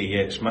down and say,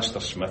 it's Mr.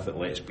 Smith at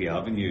Let's Be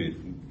Avenue,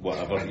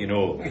 whatever, and you're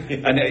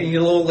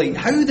all like,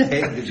 how the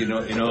heck did you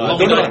know, the long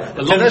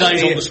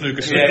days on the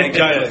snooker scene. Yeah,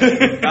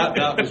 exactly.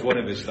 that was one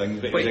of his things,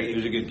 but he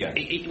was a good guy.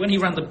 When he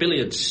ran the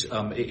billiards,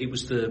 it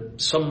was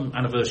some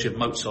anniversary of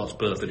Mozart's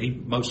birth,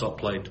 and Mozart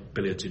played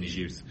billiards in his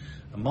youth,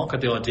 and Mark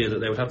had the idea that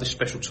they would have this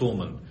special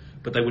tournament,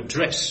 but they would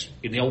dress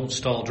in the old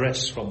style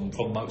dress from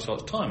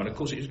Mozart's time, and of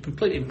course it was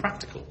completely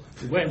impractical.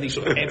 Wearing these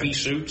sort of heavy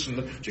suits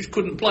and just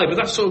couldn't play. But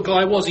that sort of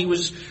guy he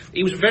was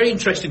very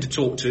interesting to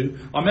talk to.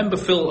 I remember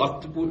Phil,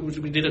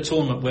 we did a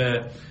tournament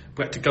where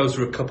we had to go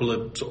through a couple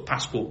of sort of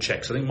passport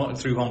checks. I think might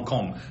through Hong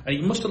Kong, and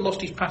he must have lost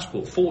his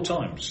passport 4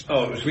 times.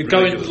 Oh, it was we'd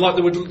go in, like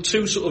there were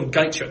 2 sort of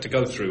gates you had to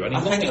go through, and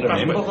he lost his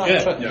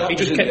passport. He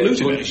just kept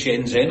losing it.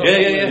 Shenzhen.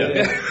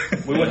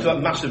 Yeah. We went to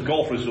that massive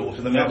golf resort,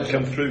 and then we had to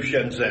come through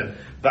Shenzhen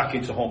back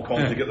into Hong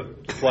Kong to get the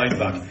plane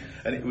back,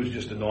 and it was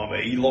just a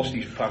nightmare. He lost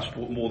his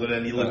passport more than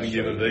any living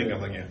human being, I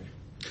think. Yeah.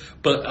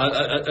 But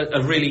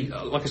a really,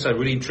 like I say, a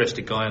really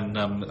interesting guy, and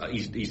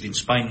he's in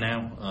Spain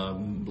now,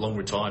 long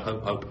retired.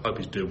 Hope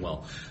he's doing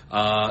well.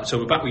 So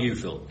we're back with you,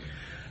 Phil.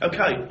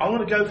 Okay, I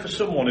want to go for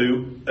someone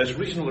who has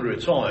recently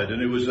retired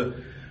and who was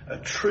a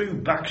true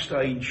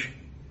backstage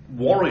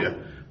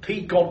warrior.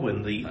 Pete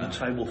Godwin, the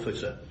table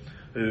fitter,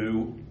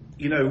 who,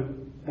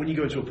 when you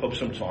go to a pub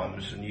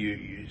sometimes and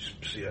you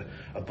see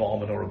a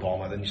barman or a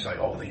barman, then you say,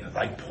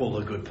 they pull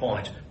a good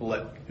pint. Well,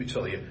 let me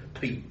tell you,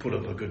 Pete put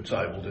up a good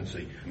table, didn't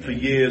he? For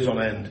years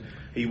on end,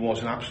 he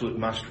was an absolute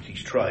master at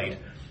his trade.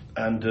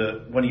 And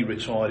when he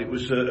retired, it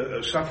was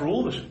sad for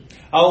all of us.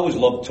 I always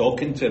loved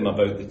talking to him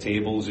about the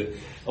tables.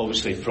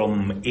 Obviously,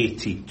 from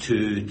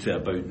 82 to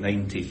about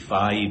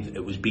 95,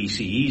 it was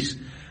BCEs.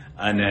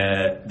 And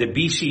the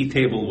BC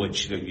table,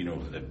 which, throughout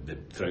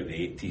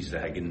the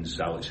 80s,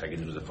 Alex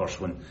Higgins was the first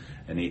one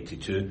in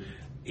 82.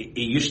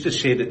 He used to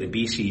say that the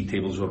BC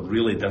tables were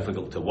really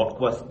difficult to work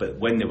with, but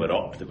when they were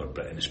up, they were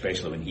brilliant,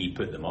 especially when he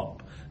put them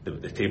up.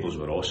 The tables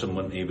were awesome,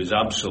 weren't they? He was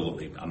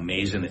absolutely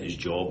amazing at his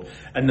job.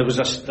 And there's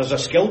a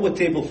skill with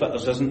table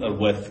fitters, isn't there,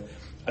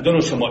 I don't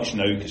know so much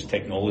now because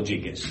technology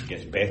gets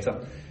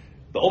better.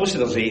 But obviously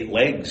there's 8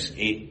 legs,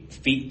 8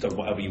 feet or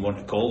whatever you want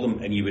to call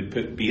them, and you would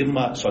put beer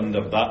mats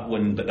under that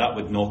one, but that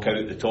would knock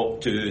out the top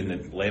 2 and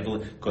the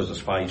leveling, because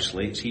there's 5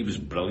 slates. He was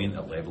brilliant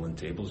at leveling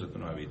tables. I don't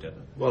know how he did it.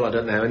 Well, I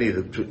don't know any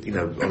of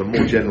the, on a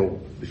more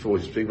general, before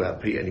we speak about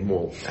Pete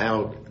anymore,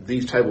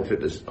 these table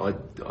fitters, I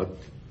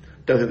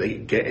don't think they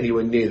get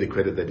anywhere near the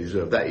credit they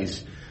deserve. That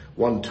is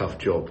one tough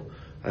job.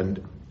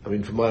 And, I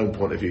mean, from my own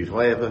point of view, if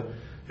I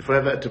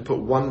ever had to put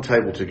one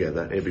table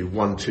together, it'd be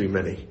one too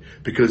many.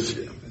 Because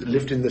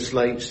lifting the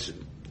slates,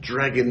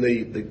 dragging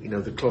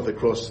the cloth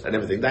across and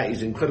everything, that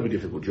is an incredibly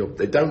difficult job.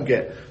 They don't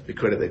get the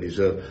credit they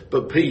deserve.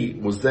 But Pete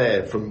was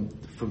there from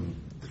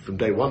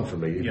day one for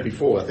me. Yeah.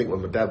 Before, I think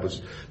when my dad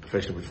was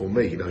professional before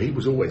me, he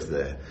was always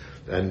there.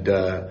 And,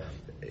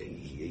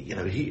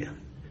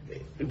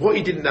 what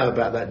he didn't know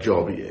about that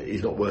job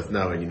is not worth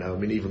knowing, I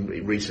mean, even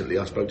recently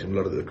I spoke to him a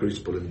lot at the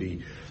Crucible, and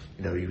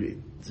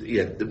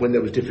when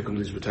there was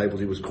difficulties with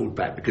tables, he was called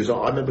back, because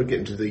I remember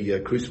getting to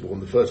the Crucible on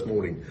the first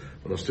morning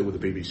when I was still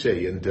with the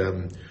BBC, and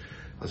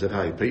I said,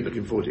 "Hey, Pete,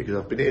 looking forward to it,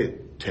 because I've been here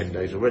 10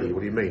 days already. What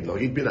do you mean?" Like,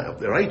 he'd been up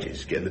there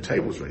ages getting the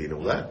tables ready and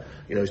all that.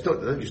 It's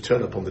not, they don't just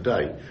turn up on the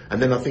day. And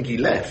then I think he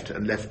left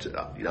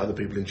other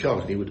people in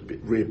charge, and he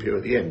would reappear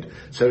at the end.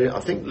 So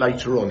I think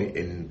later on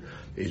in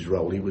his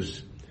role, he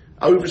was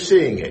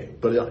overseeing it,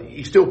 but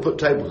he still put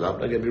tables up,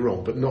 don't get me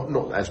wrong, but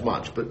not as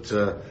much. But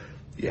I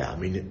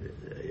mean,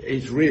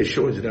 it's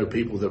reassuring to know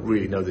people that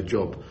really know the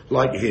job,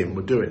 like him,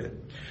 were doing it.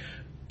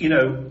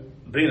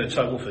 Being a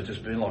table fitter,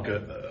 being like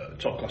a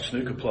top-class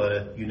snooker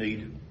player, you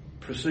need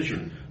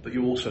precision, but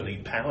you also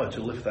need power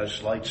to lift those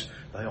slates.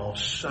 They are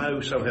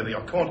so heavy.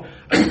 I can't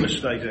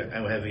overstate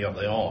how heavy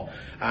they are.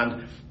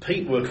 And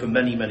Pete worked for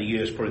many, many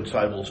years putting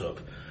tables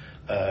up.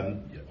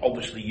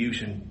 obviously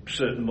using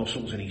certain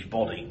muscles in his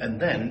body, and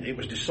then it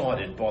was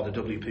decided by the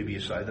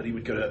WPBSA that he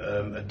would get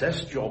a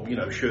desk job,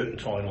 shirt and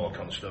tie and all that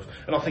kind of stuff.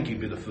 And I think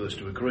he'd be the first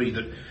to agree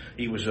that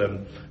he was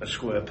a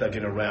square peg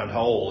in a round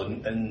hole,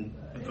 and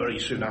very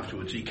soon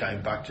afterwards he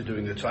came back to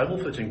doing the table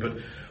fitting. But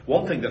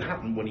one thing that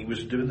happened when he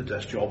was doing the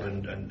desk job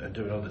and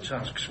doing other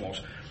tasks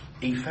was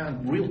he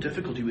found real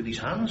difficulty with his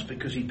hands,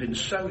 because he'd been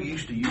so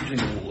used to using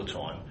them all the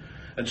time,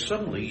 and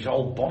suddenly his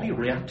whole body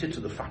reacted to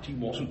the fact he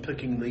wasn't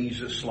picking these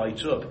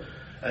slates up.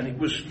 And it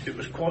was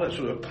quite a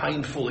sort of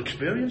painful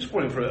experience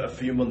for him for a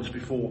few months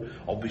before,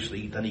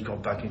 obviously, then he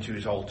got back into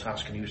his old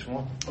task and he was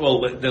fine. Well,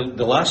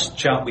 the last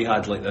chat we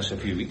had like this a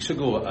few weeks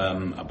ago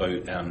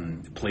about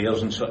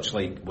players and such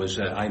like was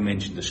I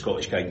mentioned the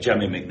Scottish guy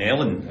Jimmy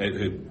McNellan,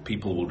 who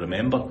people will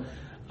remember.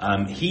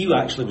 He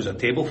actually was a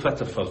table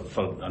fitter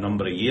for a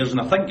number of years,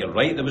 and I think you're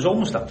right, there was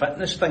almost a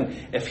fitness thing.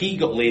 If he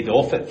got laid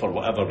off it for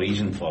whatever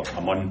reason for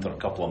a month or a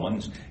couple of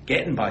months,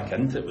 getting back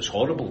into it was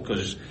horrible,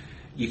 because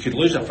you could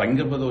lose a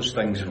finger with those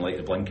things in like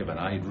the blink of an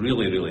eye.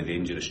 Really, really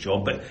dangerous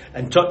job.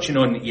 And touching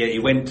on, he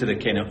went to the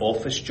kind of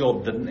office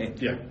job, didn't he?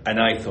 Yeah. And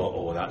I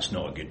thought, that's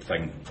not a good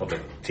thing for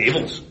the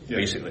tables,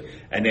 basically.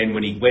 And then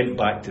when he went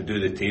back to do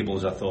the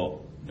tables, I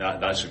thought,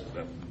 that's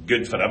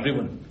good for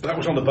everyone. That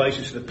was on the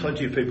basis that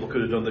plenty of people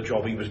could have done the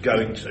job he was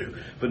going to,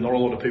 but not a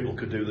lot of people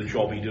could do the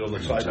job he did on the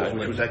tables,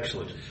 which was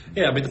excellent.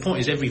 Yeah, I mean, the point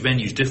is every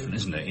venue's different,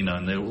 isn't it?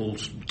 And they're all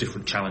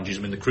different challenges.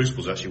 I mean, the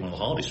Crucible's actually one of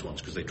the hardest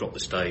ones, because they drop the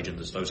stage and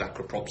there's those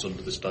acro props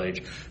under the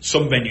stage.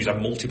 Some venues have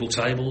multiple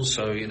tables,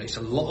 so, it's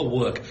a lot of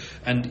work.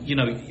 And,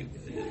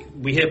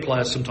 we hear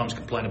players sometimes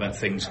complain about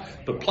things,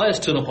 but players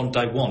turn up on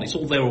day one, it's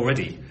all there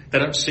already. They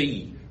don't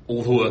see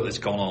all the work that's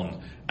gone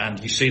on,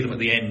 and you see them at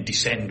the end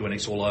descend when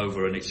it's all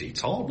over, and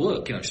it's hard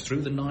work, it's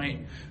through the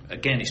night.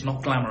 Again, it's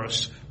not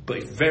glamorous, but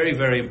it's very,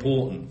 very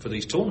important for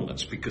these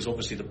tournaments, because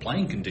obviously the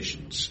playing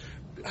conditions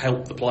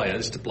help the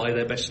players to play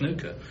their best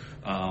snooker.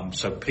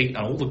 So Pete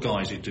and all the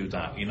guys who do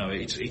that,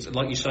 it's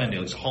like you say,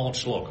 Neil, it's a hard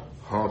slog.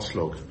 Hard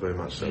slog, very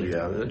much so,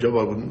 yeah. A job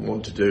I wouldn't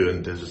want to do,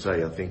 and as I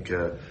say, I think,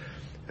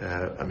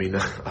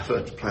 I've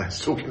heard players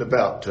talking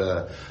about,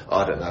 there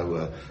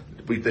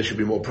should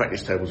be more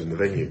practice tables in the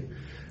venue.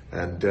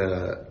 And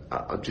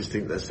I just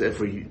think that's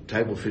every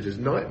table fitter's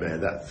nightmare.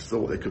 That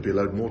thought there could be a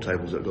load more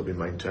tables that have got to be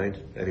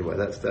maintained. Anyway,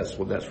 that's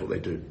what they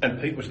do. And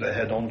Pete was their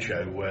head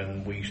honcho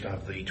when we used to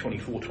have the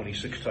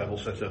 24-26 table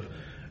set up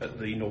at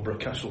the Northborough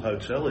Castle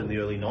Hotel in the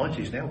early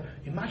 90s. Now,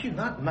 imagine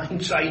that,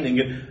 maintaining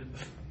and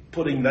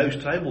putting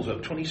those tables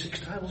up, 26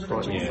 tables at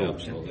a time. Yeah,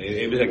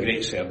 absolutely. It was a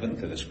great servant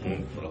to the sport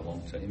for a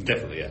long time.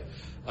 Definitely, yeah.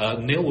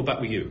 Neil, we're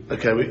back with you.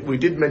 Okay, we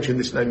did mention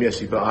this name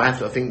yesterday, but I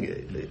think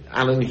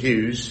Alan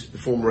Hughes, the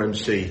former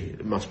MC,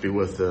 must be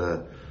worth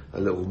a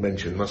little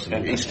mention,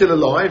 mustn't he? He's still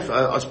alive.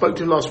 I spoke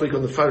to him last week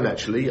on the phone,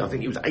 actually. I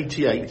think he was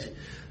 88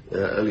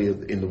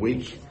 earlier in the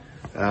week.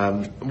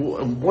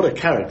 And what a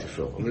character,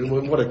 Phil. I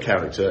mean, what a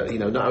character.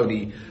 Not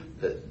only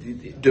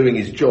doing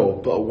his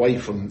job, but away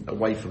from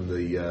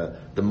the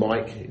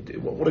mic.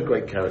 What a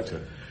great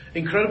character.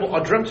 Incredible.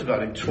 I dreamt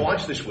about him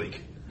twice this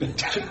week. I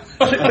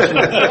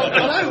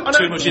know.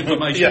 Too much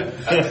information.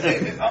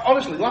 Yeah.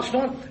 Honestly, last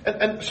night,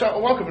 and so I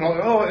woke up and I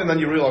was and then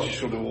you realise it's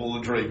sort of all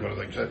a dream kind of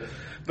thing. So,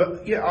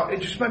 but yeah, it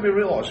just made me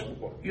realise,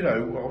 I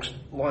was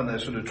lying there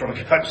sort of trying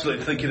to get back to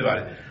sleep, thinking about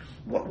it.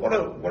 What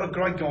a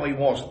great guy he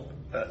was.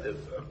 A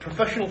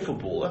professional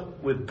footballer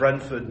with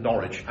Brentford,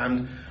 Norwich,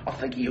 and I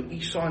think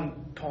he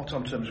signed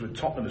part-time terms with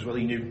Tottenham as well.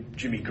 He knew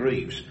Jimmy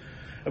Greaves,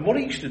 and what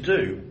he used to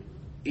do,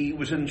 he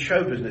was in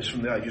show business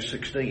from the age of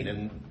 16,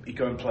 and he'd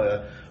go and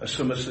play a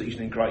summer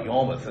season in Great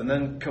Yarmouth, and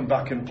then come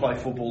back and play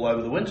football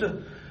over the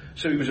winter.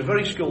 So he was a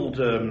very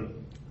skilled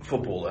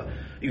footballer.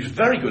 He was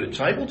very good at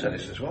table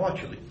tennis as well,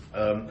 actually,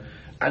 and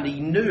he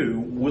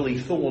knew Willie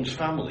Thorne's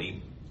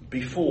family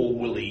before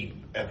Willie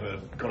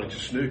ever got into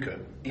snooker.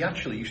 He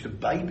actually used to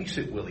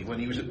babysit Willie when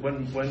he was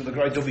when the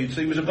great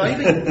WT was a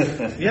baby.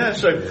 Yeah,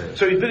 so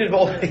he'd been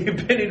involved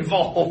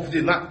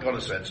in that kind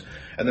of sense.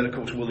 And then of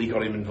course Willie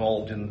got him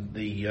involved in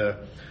the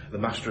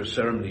Master of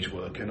Ceremonies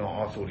work, and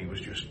I thought he was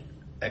just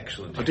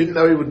excellent. I didn't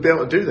know he would be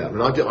able to do that. I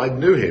mean, I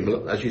knew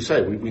him, as you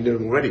say, we knew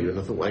him already, and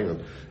I thought, well, hang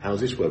on, how's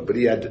this work? But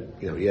he had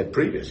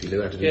previous, he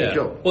knew how to do the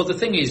job. Well, the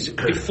thing is,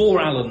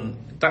 before Alan,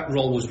 that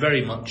role was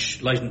very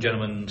much, ladies and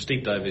gentlemen,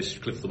 Steve Davis,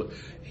 Cliff Thorpe,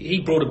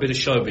 he brought a bit of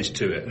showbiz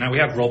to it. Now we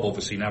have Rob,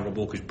 obviously, now Rob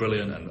Walker's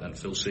brilliant, and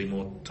Phil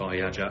Seymour, Tahi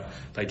Ajat,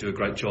 they do a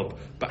great job.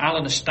 But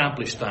Alan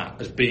established that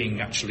as being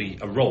actually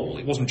a role.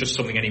 It wasn't just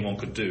something anyone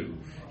could do.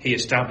 He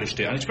established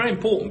it, and it's very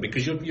important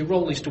because your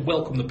role is to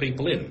welcome the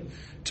people in,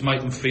 to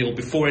make them feel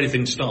before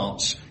anything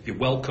starts you're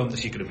welcome,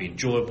 that you're going to be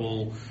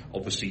enjoyable,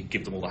 obviously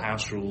give them all the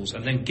house rules,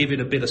 and then give it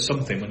a bit of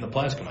something when the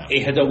players come out. He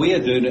had a way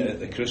of doing it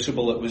at the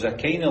Crucible. It was a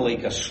kind of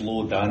like a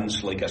slow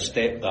dance, like a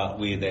step that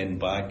way, then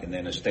back, and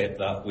then a step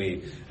that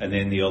way, and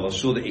then the other,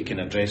 so that he can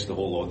address the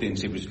whole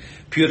audience. He was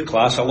pure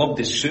class. I loved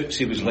his suits.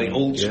 He was like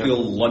old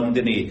school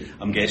Londony.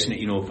 I'm guessing it,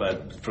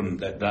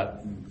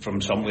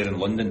 from somewhere in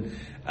London.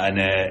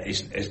 And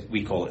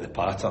we call it the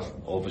patter,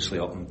 obviously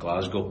up in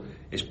Glasgow.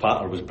 His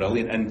patter was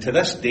brilliant, and to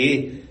this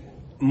day,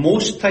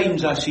 most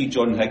times I see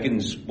John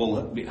Higgins,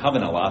 well,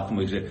 having a laugh, and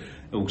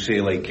we'll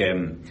say like,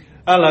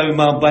 hello,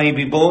 my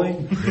baby boy.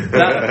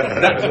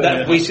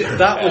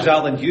 That was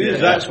Alan Hughes.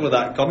 That's where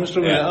that comes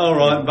from. Yeah. All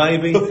right,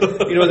 baby.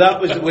 That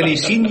was when he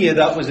seen you.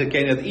 That was the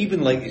kind of,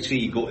 even like you say,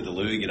 you go to the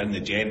loo, you're in the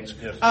gents.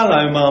 Yes.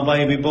 Hello, my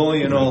baby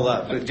boy, and all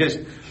that. But just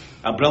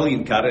a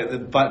brilliant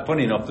character.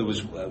 Funny enough, it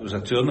was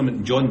a tournament,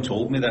 and John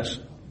told me this.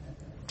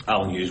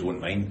 Alan Hughes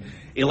won't mind.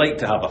 He liked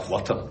to have a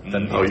flutter.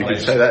 Oh, you can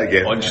say that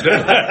again.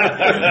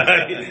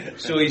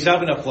 So he's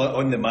having a flutter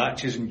on the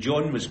matches, and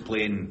John was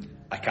playing.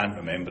 I can't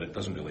remember, it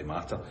doesn't really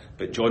matter.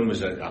 But John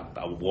was a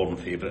warm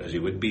favourite, as he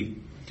would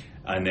be.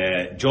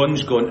 And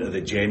John's gone to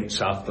the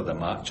gents after the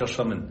match or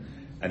something,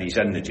 and he's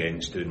in the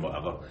gents doing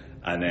whatever.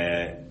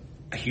 And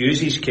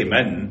Hughes came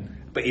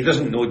in, but he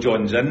doesn't know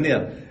John's in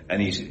there.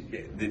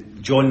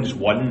 And John's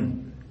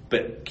won,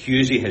 but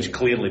Hughes has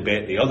clearly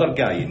bet the other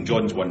guy, and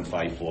John's won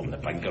 5-4 in the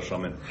pink or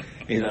something.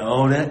 He's like,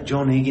 oh, that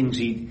John Higgins,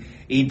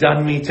 he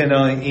done me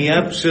tonight. He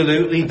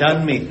absolutely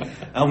done me.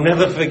 I'll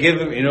never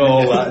forgive him,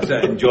 all that.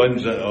 And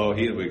John's like, oh,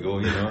 here we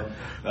go,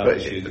 But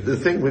the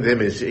thing with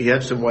him is he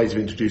had some ways of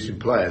introducing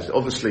players.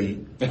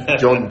 Obviously,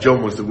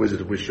 John was the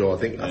Wizard of Wishaw. I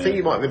think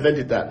he might have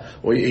invented that,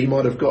 or he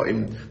might have got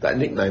him that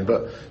nickname.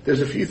 But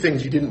there's a few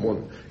things he didn't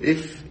want.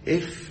 If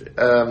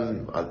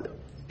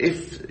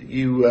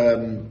you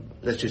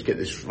let's just get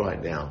this right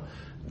now.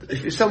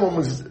 If someone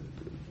was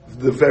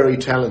the very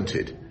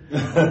talented,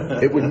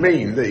 it would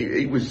mean that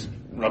he was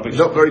rubbish.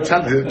 Not very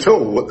talented at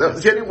all.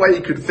 That's the only way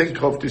you could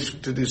think of to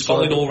describe.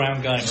 Solid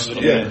all-round game.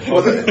 Yeah.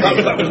 Well,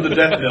 that was the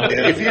death knell.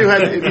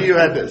 If you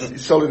had a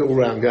solid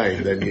all-round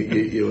game, then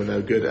you were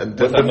no good. And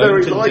the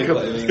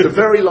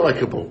very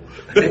likeable.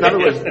 In other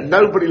words,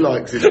 nobody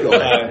likes this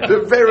guy.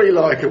 The very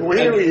likeable.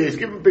 Here he is.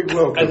 Give him a big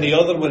welcome. And the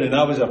other one, and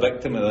I was a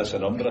victim of this a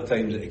number of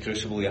times at the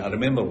Crucible. I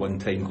remember one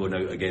time going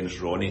out against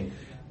Ronnie.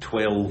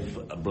 4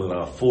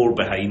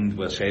 behind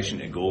with a session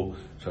to go,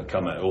 so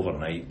coming out,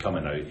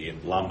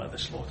 lamb at the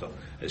slaughter.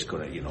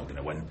 You're not going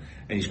to win.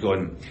 And he's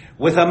going,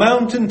 with a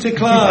mountain to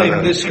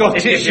climb, the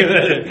Scottish.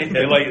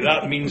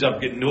 That means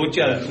I've got no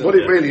chance. What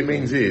it really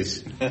means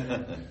is,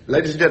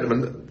 ladies and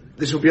gentlemen,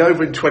 this will be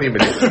over in 20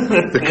 minutes.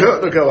 The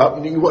curtain will go up,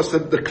 and you can watch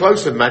the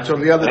closer match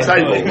on the other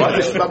table. Right?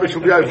 This rubbish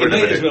will be over in a minute.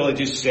 You might as well have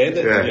just said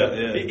it.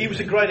 Yeah. He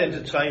was a great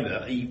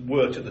entertainer. He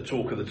worked at the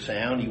Talk of the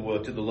Town. He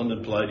worked at the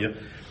London Palladium.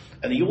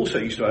 And he also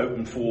used to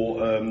open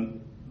for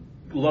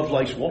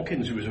Lovelace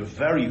Watkins, who was a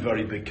very,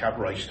 very big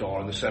cabaret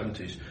star in the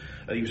 70s.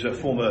 He was a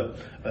former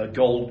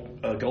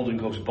Golden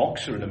Gloves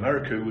boxer in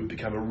America who would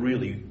become a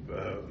really,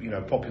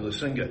 popular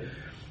singer.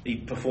 He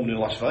performed in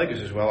Las Vegas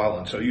as well,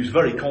 Alan, so he was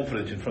very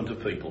confident in front of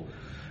people.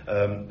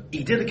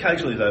 He did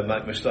occasionally, though,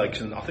 make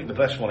mistakes, and I think the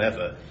best one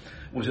ever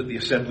was at the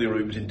Assembly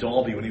Rooms in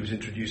Derby when he was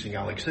introducing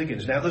Alex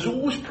Higgins. Now, there's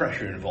always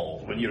pressure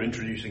involved when you're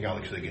introducing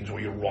Alex Higgins,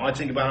 or you're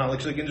writing about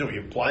Alex Higgins, or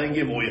you're playing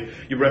him, or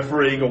you're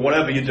refereeing, or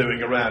whatever you're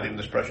doing around him,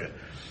 there's pressure.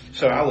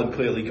 So Alan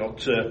clearly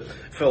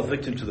fell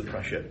victim to the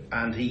pressure,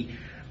 and he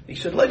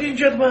said, ladies and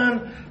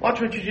gentlemen, I'd like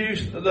to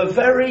introduce the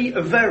very,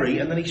 very,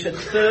 and then he said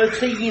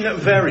 13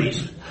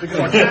 veries, because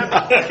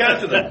I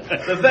counted them.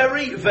 The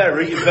very,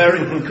 very, very,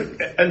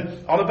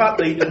 and on about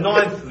the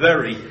 9th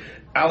very,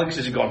 Alex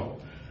has gone,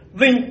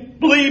 the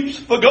bleep's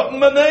forgotten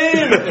my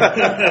name.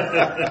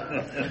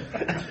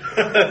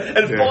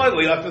 And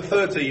finally, after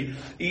 30,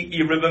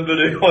 he remembered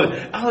who it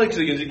was. Alex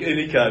Higgins, and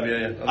he came,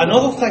 yeah.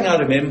 Another thing I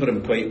remember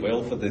him quite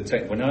well for the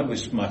time, when I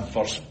was my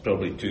first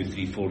probably 2,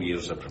 3, 4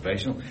 years as a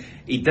professional,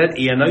 he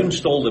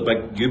announced all the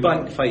big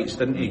Eubank fights,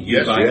 didn't he?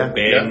 Yes, Eubank,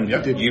 Ben,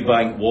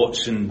 Eubank,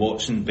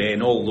 Watson,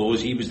 Ben, all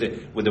those. He was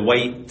with the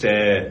white,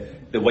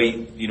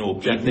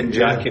 evening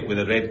jacket with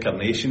a red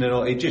carnation and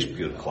all. It's just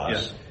pure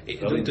class. Yeah. He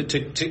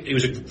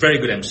was a very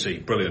good MC,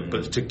 brilliant.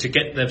 But to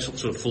get their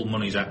sort of full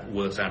money's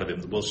worth out of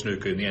him, the World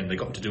Snooker in the end, they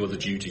got him to do other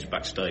duties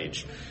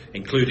backstage,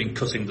 including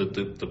cutting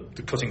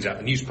the cuttings out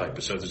of the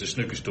newspaper. So there's a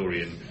snooker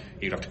story, and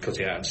you'd have to cut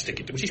it out and stick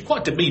it, which is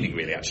quite demeaning,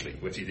 really, actually,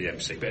 with the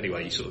MC. But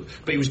anyway,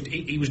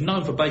 he was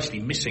known for basically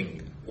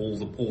missing all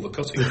the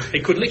cutting.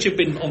 It could literally have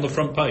been on the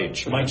front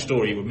page, main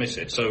story, you would miss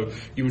it. So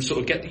you would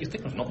sort of you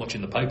think there's not much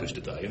in the papers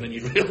today, and then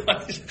you'd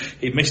realise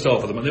he'd missed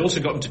half of them. And they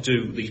also got him to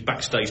do these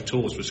backstage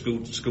tours for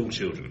school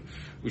children,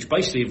 which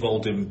basically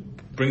involved him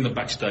bring them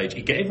backstage.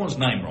 He'd get everyone's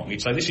name wrong.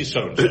 He'd say, this is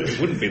so-and-so. It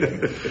wouldn't be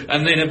them.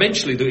 And then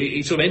eventually,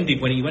 it sort of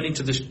ended when he went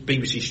into this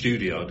BBC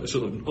studio,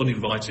 sort of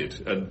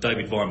uninvited, and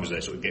David Vine was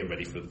there sort of getting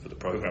ready for the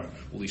programme.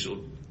 All these sort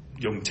of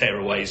young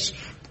tearaways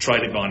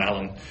trailing behind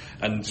Alan,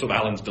 and sort of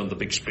Alan's done the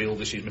big spiel,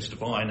 this is Mr.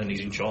 Vine, and he's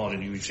in charge,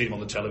 and you've seen him on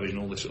the television,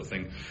 all this sort of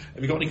thing.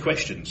 Have you got any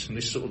questions? And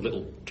this sort of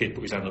little kid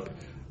put his hand up.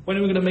 When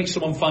are we going to meet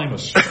someone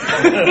famous?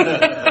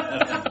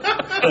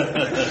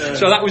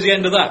 So that was the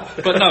end of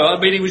that. But no, I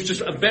mean, he was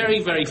just a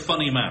very, very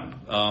funny man.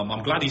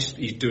 I'm glad he's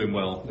doing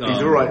well.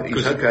 He's all right.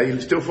 He's okay. He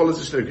still follows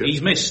the snooker.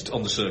 He's missed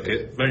on the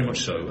circuit, very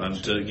much so.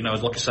 And,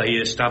 like I say, he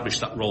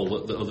established that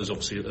role that others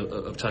obviously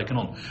have taken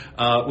on.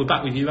 We're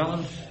back with you,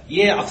 Alan.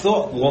 Yeah, I've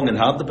thought long and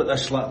hard about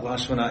this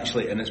last one,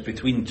 actually, and it's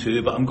between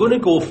two. But I'm going to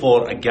go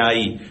for a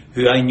guy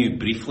who I knew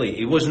briefly.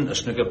 He wasn't a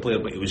snooker player,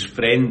 but he was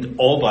friend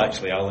of,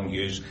 actually, Alan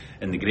Hughes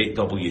in the great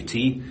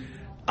WT.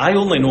 I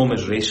only know him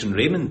as Racing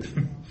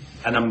Raymond.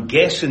 And I'm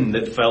guessing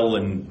that Phil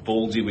and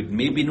Bolsey would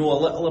maybe know a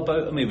little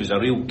about him. He was a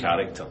real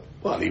character.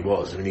 Well, he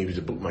was. I mean, he was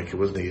a bookmaker,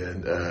 wasn't he?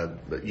 And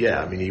but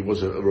yeah, I mean, he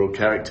was a real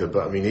character.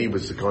 But I mean, he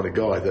was the kind of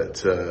guy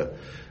that.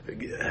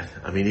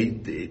 I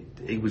mean,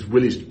 he was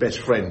Willie's best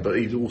friend, but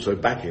he'd also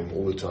back him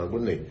all the time,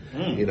 wouldn't he?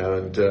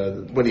 And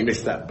when he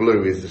missed that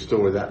blue, is the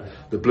story that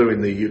the blue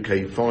in the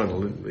UK final.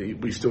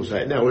 We still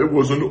say it now. It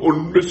was an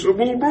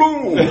unmissable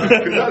blue,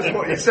 because that's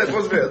what he said,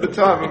 wasn't it, at the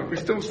time? We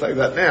still say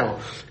that now,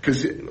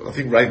 because I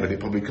think Raymond, it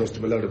probably cost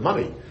him a load of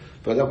money.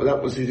 But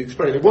that was his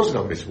experience. It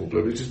wasn't unmissable blue,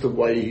 it was just the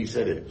way he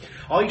said it.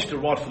 I used to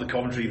write for the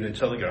Coventry Evening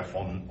Telegraph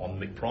on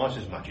Mick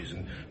Price's matches,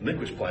 and Mick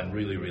was playing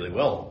really, really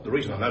well. The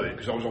reason I know it,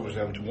 because I was obviously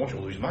having to watch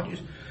all his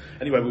matches.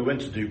 Anyway, we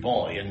went to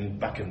Dubai, and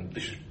back in,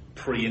 this was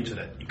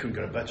pre-internet, you couldn't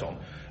get a bet on.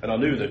 And I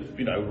knew that,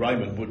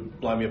 Raymond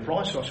would blow me a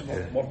price, so I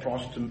said, what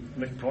price to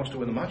Mick Price to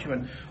win the match? He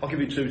went, I'll give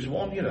you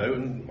 2-1,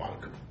 and well,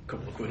 a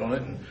couple of quid on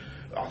it, and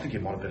I think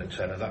it might have been a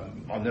tenner. That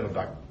I never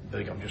backed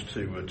big, I'm just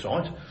too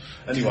tight.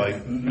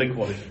 Anyway, Mick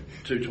wanted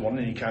 2-1, and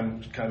he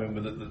came in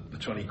with the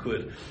 20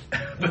 quid.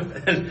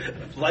 But then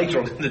later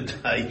on in the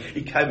day,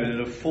 he came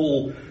in a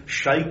full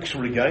Sheikh's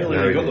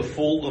regalia. He got the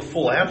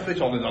full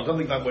outfit on, and I don't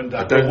think that went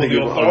down. I don't think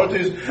the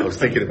authorities. I was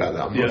thinking about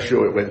that. I'm not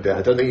sure it went down.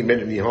 I don't think he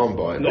meant any harm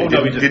by it. No,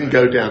 it didn't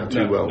go down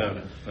too well.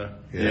 No.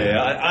 Yeah,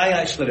 I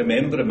actually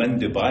remember him in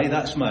Dubai.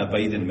 That's my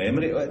abiding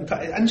memory.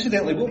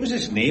 Incidentally, what was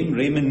his name?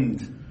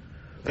 Raymond.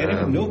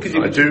 I've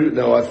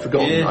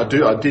forgotten. Yeah. I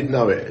did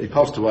know it. He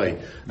passed away.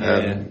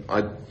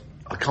 I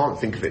can't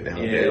think of it now.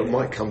 Yeah. It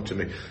might come to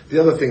me. The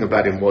other thing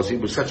about him was he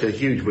was such a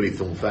huge Willie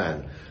Thorne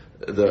fan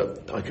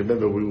that I can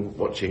remember we were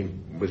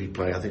watching Willie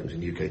play. I think it was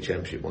in UK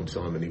Championship one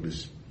time, and he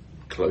was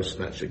close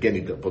match. Again,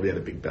 he probably had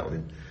a big belt on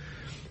him.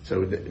 So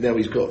now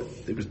he's got.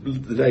 It was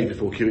the day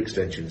before Q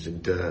extensions,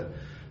 and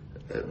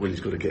Willie's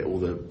got to get all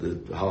the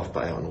half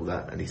putt out and all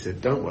that, and he said,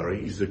 "Don't worry,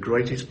 he's the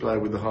greatest player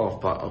with the half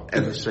putt I've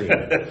ever seen."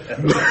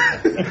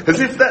 As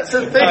if that's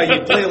a thing.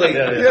 You play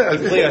you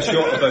play a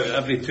shot about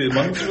every 2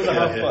 months with a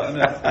half putt.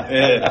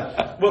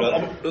 Yeah.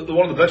 Well,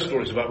 one of the best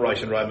stories about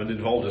Racing Raymond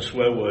involved a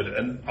swear word,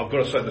 and I've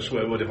got to say the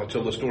swear word if I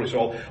tell the story.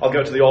 So I'll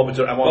go to the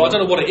arbiter. Well, I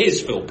don't know what it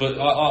is, Phil, but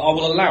I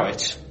will allow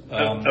it.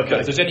 Okay.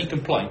 If there's any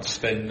complaints,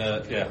 then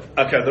yeah.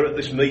 Okay, they're at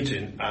this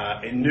meeting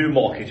in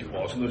Newmarket it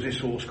was, and there was this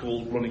horse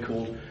running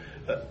called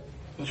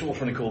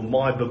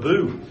My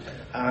Baboo,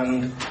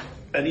 and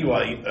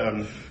anyway,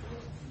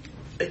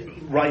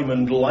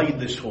 Raymond laid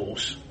this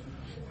horse,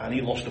 and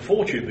he lost a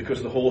fortune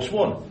because the horse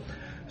won.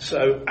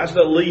 So as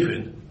they're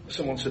leaving,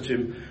 someone said to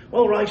him,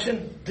 "Well,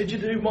 Racing, did you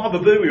do My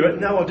Baboo?" He went,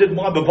 "No, I did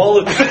My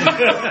Babollocks."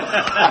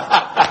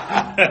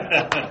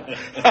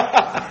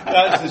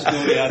 That's the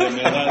story, Adam.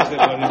 That's the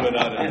funny one,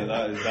 Adam.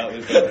 That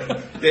was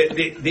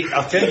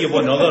I'll tell you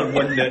one other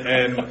one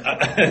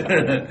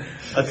that.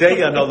 I'll tell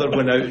you another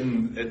one out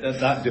in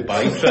that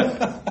Dubai trip.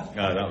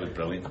 That was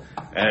brilliant.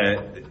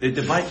 The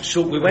Dubai.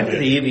 So we went to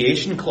the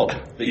aviation club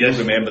that you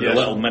remember, the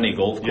little mini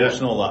golf course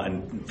and all that,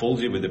 and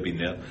Folsey would have been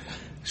there.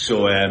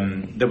 So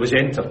there was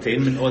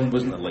entertainment on,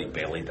 wasn't it, like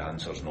belly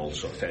dancers and all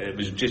sorts. It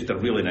was just a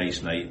really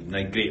nice night,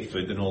 great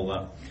food and all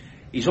that.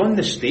 He's on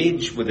the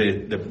stage with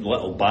the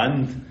little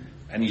band,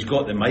 and he's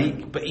got the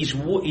mic, but he's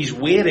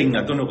wearing,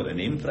 I don't know what the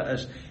name for it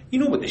is. You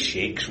know what the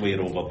sheikhs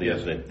wear over there,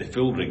 the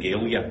full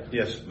regalia,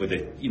 with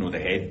the the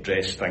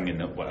headdress thing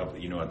and whatever.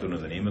 I don't know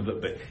the name of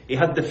it, but he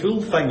had the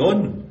full thing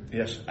on.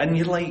 Yes, and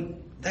you're like,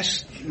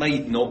 this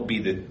might not be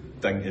the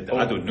thing.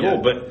 I don't know,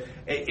 but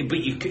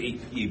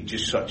you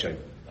just such a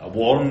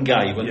warm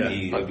guy, wasn't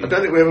he? I don't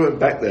think we ever went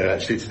back there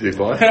actually to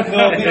Dubai.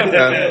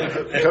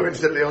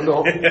 Coincidentally or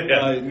not.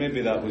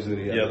 Maybe that was the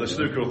the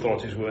snooker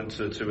authorities weren't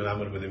too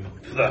enamoured with him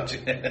for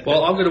that.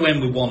 Well, I'm going to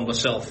end with one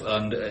myself,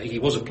 and he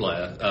was a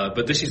player,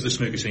 but this is the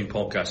Snooker Scene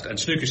podcast, and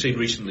Snooker Scene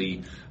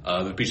recently,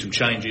 there've been some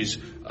changes.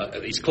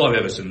 It's Clive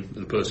Everton,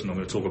 the person I'm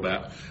going to talk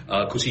about,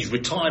 because he's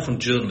retired from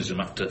journalism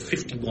after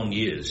 51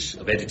 years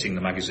of editing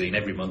the magazine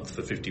every month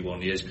for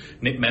 51 years.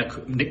 Nick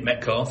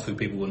Metcalf, who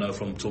people will know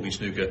from Talking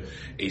Snooker,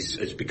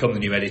 has become the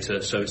new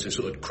editor, so it's a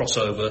sort of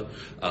crossover,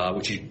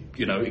 which is,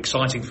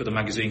 exciting for the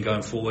magazine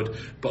going forward.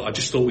 But I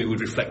just thought we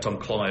would reflect on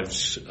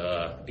Clive's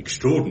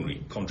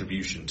extraordinary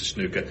contribution to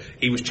snooker.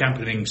 He was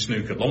championing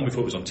snooker long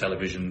before it was on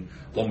television,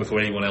 long before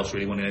anyone else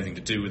really wanted anything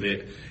to do with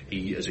it.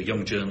 He, as a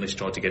young journalist,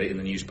 tried to get it in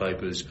the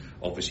newspapers.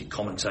 obviously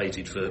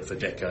commentated for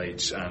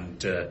decades, and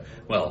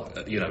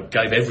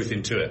gave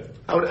everything to it.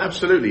 Oh,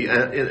 absolutely.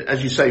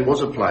 As you say, he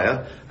was a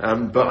player,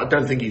 but I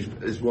don't think he's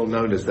as well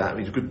known as that.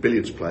 He's a good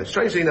billiards player.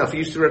 Strangely enough, he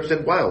used to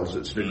represent Wales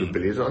at snooker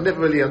billiards. I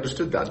never really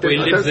understood that. Well, he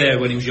lived there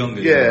when he was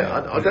younger.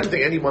 Yeah, I don't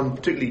think anyone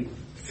particularly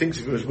thinks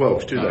of him as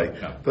Welsh, do they?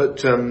 No.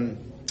 But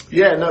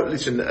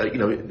listen,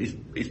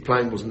 his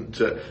playing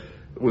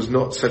was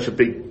not such a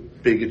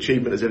big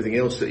achievement as everything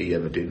else that he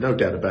ever did. No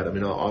doubt about it. I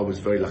mean, I was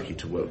very lucky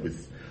to work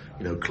with,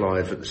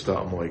 Clive at the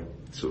start of my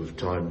sort of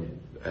time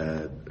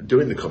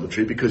doing the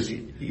commentary, because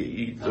you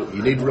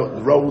need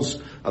the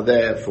roles are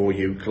there for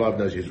you. Clive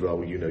knows his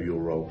role, you know your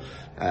role.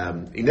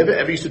 He never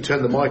ever used to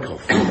turn the mic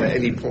off at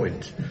any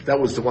point. That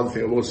was the one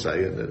thing I will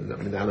say. And I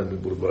mean, Alan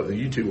would have worked. The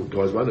you two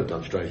guys won't have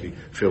done, strangely,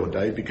 Phil and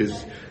Dave,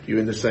 because you're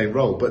in the same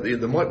role. But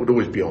the mic would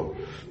always be on.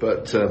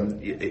 But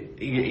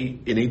he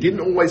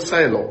didn't always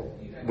say a lot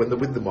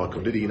with the mic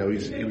on, did he?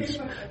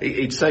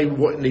 He'd say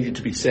what needed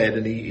to be said,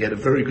 and he had a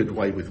very good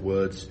way with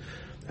words.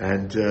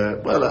 And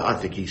I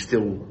think he's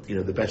still,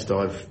 the best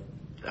I've,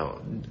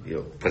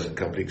 present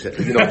company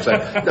etc. You know what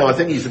I'm saying? No, I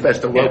think he's the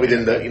best I've worked with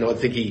in that. I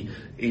think he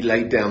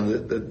laid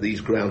down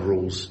these ground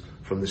rules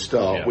from the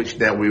start, which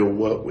now we all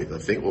work with. I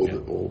think,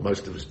 or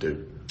most of us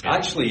do.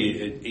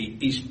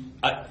 Actually,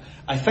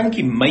 I think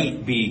he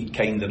might be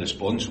kind of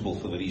responsible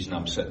for the reason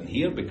I'm sitting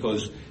here,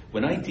 because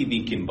when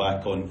ITV came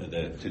back on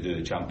to do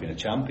the Champion of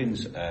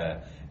Champions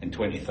in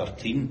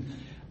 2013,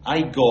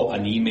 I got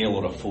an email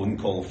or a phone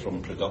call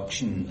from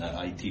production at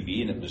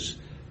ITV, and it was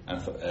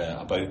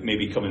about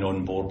maybe coming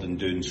on board and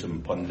doing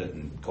some pundit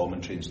and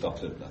commentary and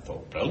stuff. That I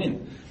thought,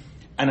 brilliant.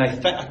 And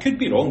I could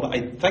be wrong, but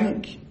I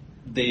think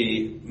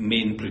the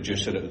main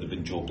producer, it would have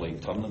been Joe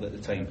Blake Turner at the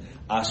time,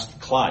 asked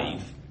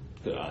Clive,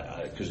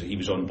 because he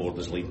was on board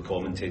as lead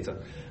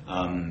commentator,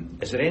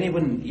 is there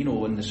anyone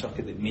in the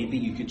circuit that maybe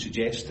you could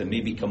suggest to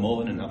maybe come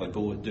on and have a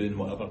go at doing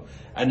whatever?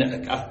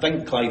 And I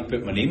think Clive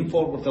put my name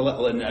forward a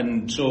little,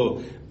 and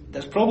so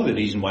that's probably the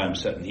reason why I'm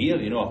sitting here.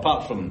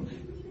 Apart from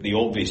the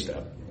obvious,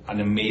 an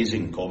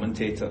amazing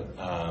commentator,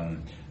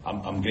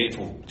 I'm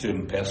grateful to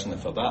him personally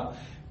for that.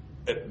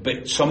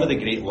 But some of the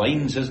great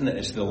lines, isn't it?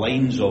 It's the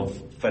lines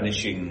of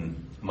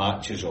finishing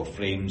matches or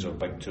frames or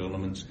big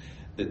tournaments.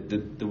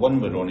 The one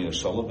with Ronnie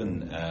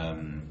O'Sullivan,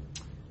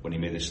 when he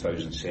made his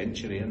 1000th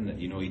century, and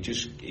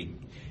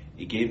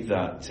he gave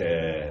that.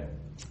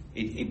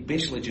 He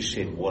basically just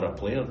said, "What a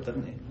player,"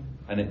 didn't he?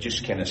 And it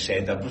just kind of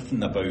said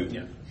everything about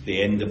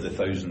the end of the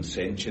 1000th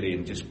century,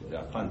 and just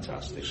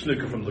fantastic.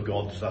 Snooker from the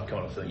gods, that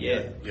kind of thing.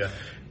 Yeah.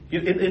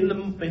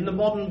 In the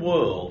modern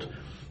world,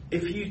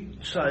 if you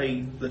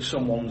say that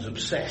someone's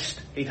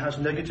obsessed, it has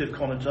negative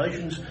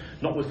connotations.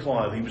 Not with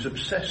Clive. He was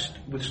obsessed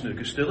with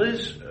snooker, still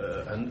is,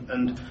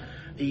 and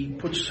he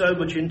put so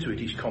much into it.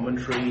 His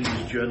commentary,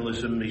 his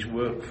journalism, his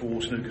work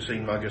for Snooker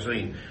Scene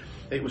magazine.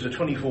 It was a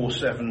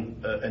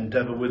 24/7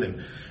 endeavour with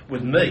him.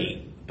 With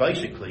me,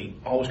 basically,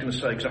 I was going to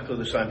say exactly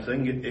the same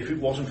thing. If it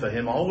wasn't for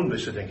him, I wouldn't be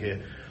sitting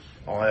here.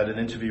 I had an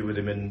interview with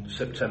him in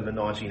September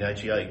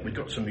 1988. We've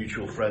got some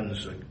mutual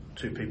friends,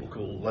 two people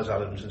called Les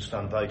Adams and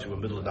Stan Bate, who were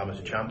Midland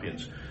Amateur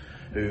champions,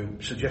 who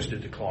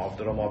suggested to Clive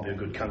that I might be a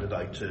good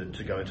candidate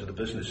to go into the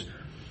business.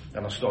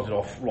 And I started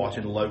off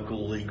writing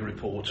local league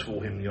reports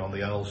for him on the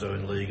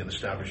Alzone League and the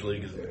Stourbridge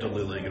League, the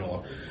Dudley League and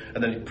all that.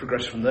 And then it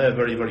progressed from there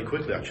very, very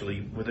quickly,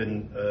 actually.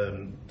 Within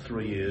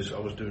 3 years, I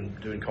was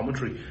doing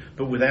commentary.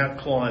 But without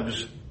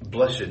Clive's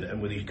blessing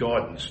and with his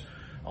guidance,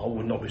 I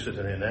would not be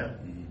sitting here now.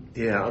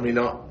 Yeah, I mean,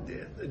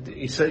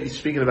 he's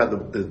speaking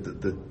about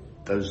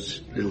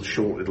those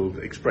little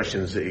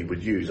expressions that he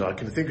would use. I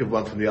can think of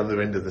one from the other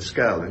end of the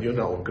scale, and you're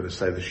not going to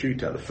say the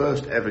shootout. The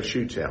first ever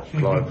shootout,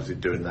 Clive was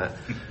doing that.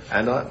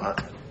 And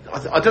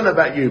I don't know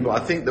about you,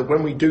 but I think that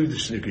when we do the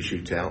snooker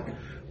shootout,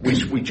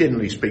 we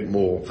generally speak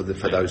more for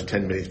those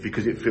 10 minutes,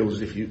 because it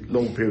feels as if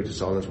long periods of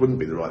silence wouldn't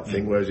be the right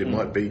thing, whereas it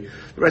might be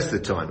the rest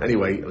of the time.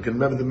 Anyway, I can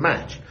remember the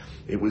match.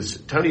 It was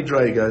Tony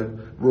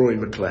Drago, Rory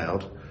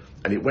McLeod,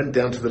 and it went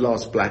down to the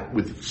last black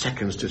with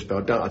seconds to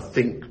spell. I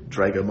think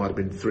Drago might have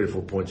been 3 or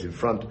 4 points in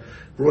front.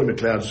 Roy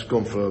McLeod's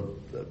gone for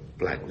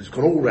black. It's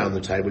gone all round the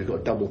table. He's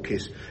got a double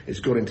kiss. It's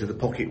gone into the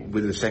pocket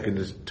with a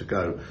second to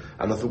go.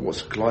 And I thought,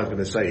 what's Clive going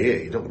to say here?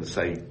 He's not going to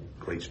say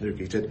great snooker,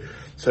 he said.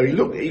 So he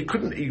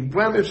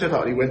wound himself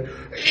up and he went,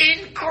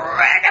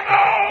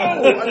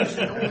 incredible!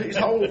 And his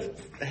whole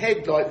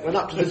head went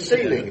up to the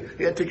ceiling.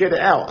 He had to get it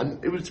out,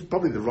 and it was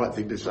probably the right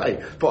thing to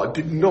say, but I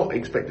did not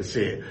expect to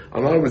see it,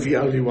 and I was the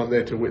only one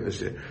there to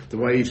witness it. The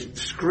way he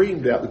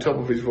screamed out the top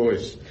of his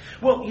voice.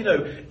 Well,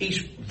 he's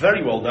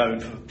very well known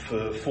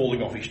for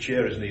falling off his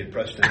chair, isn't he, at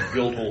Preston and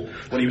Guildhall,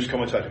 when he was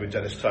commentating with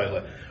Dennis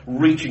Taylor,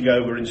 reaching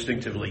over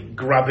instinctively,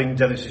 grabbing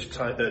Dennis's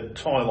tie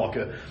like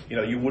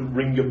you wouldn't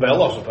ring a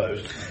bell, I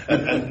suppose,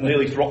 and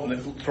nearly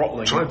throttling.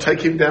 Trying to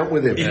take him down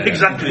with him. Yeah.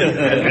 Exactly.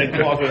 and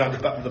Clive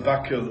went out the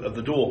back of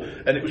the door,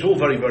 and it was all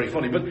very, very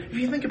funny. But if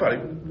you think about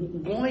it,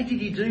 why did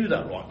he do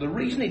that, right? The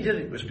reason he did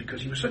it was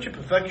because he was such a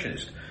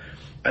perfectionist.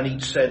 and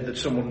he'd said that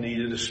someone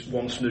needed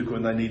one snooker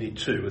and they needed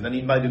two, and then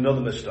he made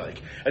another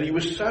mistake, and he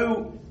was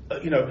so,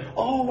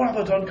 oh, what have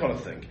I done kind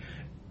of thing.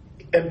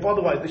 And by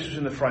the way, this was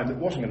in a frame that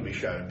wasn't going to be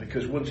shown,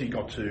 because once he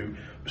got to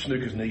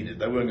snookers needed,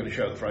 they weren't going to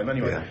show the frame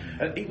anyway. Yeah.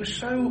 And he was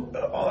so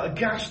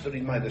aghast that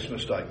he'd made this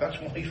mistake. That's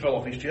why he fell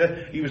off his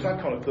chair. He was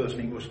that kind of person.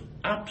 He was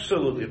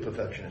absolutely a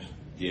perfectionist.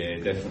 Yeah,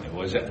 definitely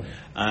was it.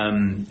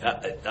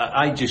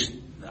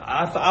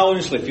 I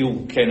honestly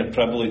feel kind of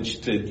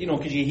privileged to,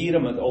 because you hear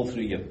him all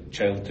through your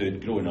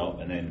childhood, growing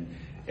up, and then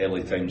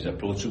early times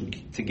approach. So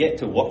to get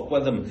to work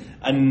with him,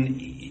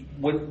 and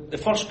when the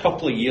first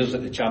couple of years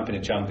at the Champion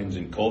of Champions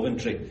in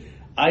Coventry,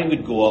 I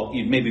would go up,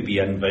 you'd maybe be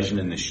in vision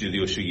in the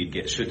studio, so you'd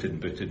get suited and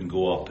booted and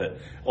go up at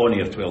on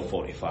air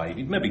 12:45.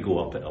 You'd maybe go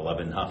up at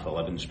 11, half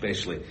 11,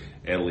 especially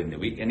early in the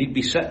week, and he'd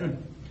be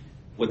sitting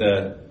with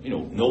a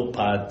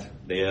notepad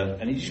there,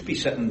 and he'd just be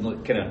sitting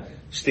like kind of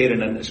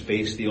staring into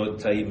space the odd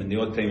time, and the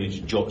odd time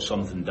he'd jot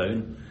something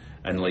down.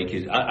 And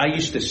I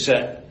used to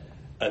sit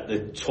at the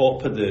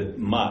top of the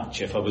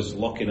match if I was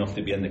lucky enough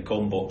to be in the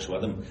comm box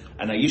with him,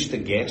 and I used to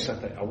guess.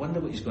 I wonder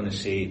what he's going to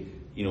say,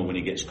 when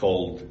he gets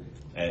called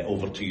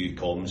over to you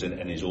comms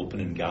in his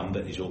opening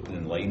gambit, his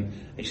opening line.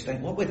 I just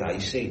think, what would I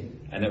say?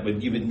 And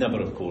you would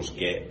never, of course,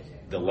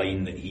 get the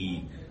line that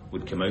he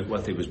would come out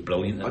with. He was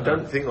brilliant. I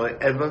don't think I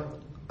ever.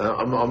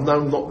 I'm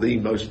not the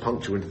most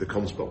punctual into the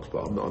comms box,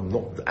 but I'm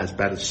not as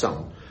bad as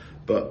some.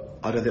 But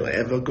I don't think I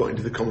ever got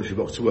into the commentary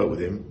box to work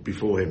with him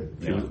before him.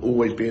 He would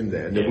always be in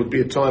there. And there would be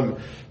a time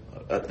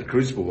at the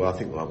Crucible where I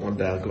think one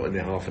day I got in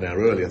there half an hour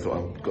early. I thought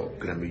I'm going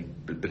to have me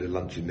a bit of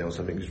lunch in there or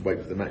something, just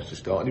wait for the match to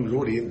start. And he was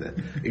already in there.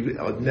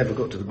 I'd never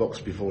got to the box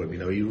before him.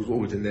 He was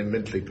always in there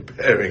mentally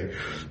preparing.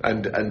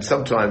 And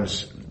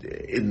sometimes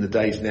in the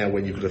days now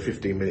when you've got a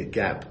 15-minute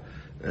gap,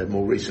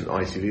 more recent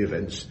ITV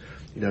events,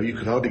 you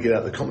could hardly get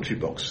out of the commentary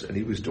box, and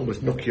he was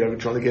almost knock you over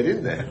trying to get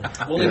in there.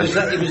 Well, I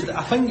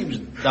think he was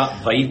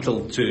that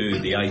vital to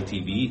the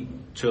ITV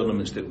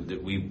tournaments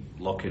that we were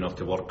lucky enough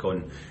to work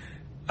on.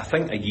 I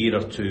think a year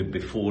or two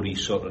before he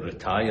sort of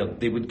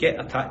retired, they would get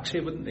a taxi,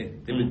 wouldn't they?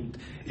 They would,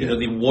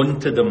 they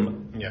wanted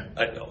him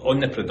on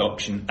the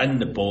production, in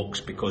the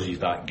box, because he's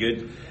that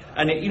good.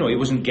 And, he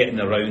wasn't getting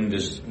around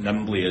as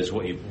nimbly as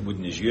what he would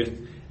in his youth.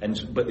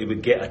 But they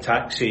would get a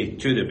taxi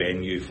to the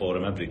venue for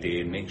him every day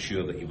and make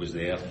sure that he was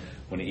there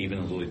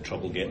even though he had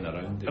trouble getting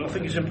around. And I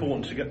think it's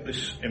important to get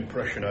this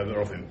impression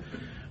over of him.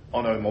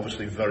 I know him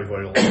obviously very,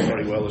 very,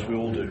 very well, as we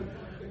all do.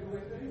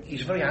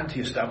 He's very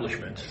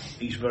anti-establishment.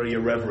 He's very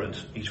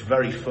irreverent. He's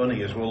very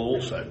funny as well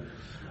also.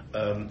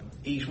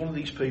 He's one of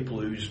these people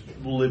who's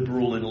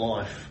liberal in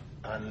life.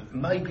 And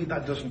maybe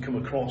that doesn't come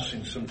across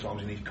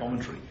sometimes in his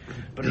commentary,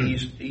 but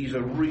he's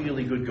a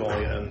really good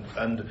guy,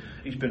 and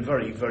he's been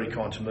very, very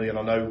kind to me, and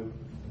I know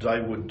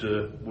Dave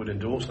would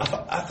endorse that.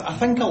 I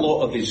think a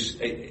lot of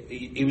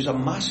he was a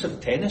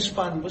massive tennis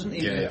fan, wasn't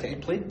he? Yeah. He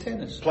played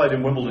tennis. Played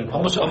in Wimbledon.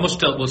 I must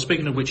tell. Well,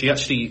 speaking of which, he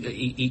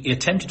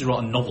attempted to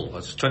write a novel. I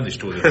was telling this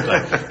story the other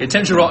day. He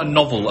attempted to write a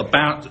novel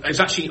about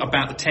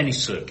the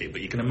tennis circuit,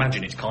 but you can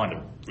imagine it's kind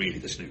of really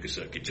the snooker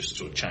circuit, just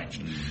sort of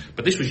changed.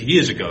 But this was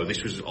years ago.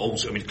 This was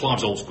old. I mean,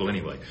 Clive's old school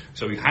anyway.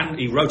 So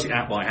he wrote it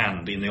out by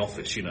hand in the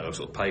office, sort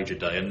of page a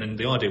day. And then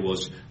the idea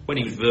was, when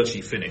he was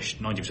virtually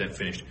finished, 90%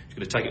 finished, he's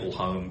going to take it all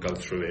home, go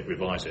through it,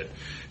 revise it.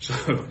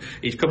 So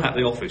he'd come out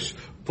of the office,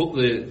 put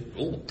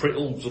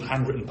all sort of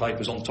handwritten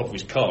papers on top of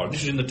his car. And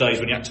this was in the days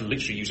when you had to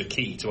literally use a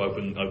key to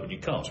open your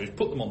car. So he'd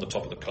put them on the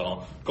top of the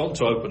car, gone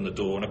to open the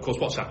door, and of course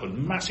what's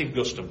happened? Massive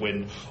gust of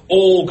wind,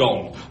 all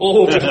gone.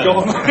 All just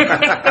gone.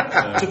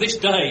 To this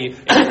day,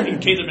 in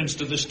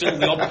Kidderminster, there's still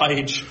the odd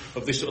page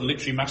of this sort of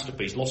literary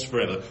masterpiece, lost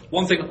forever.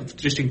 One thing,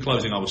 just in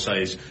closing, I would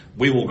say is,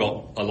 we've all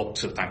got a lot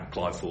to thank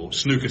Clive for.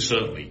 Snooker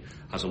certainly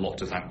has a lot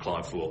to thank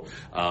Clive for.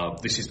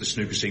 This is the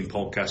Snooker Scene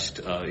podcast.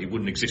 It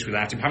wouldn't exist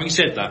without him. Having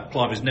said that,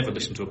 Clive has never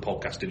listened to a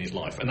podcast in his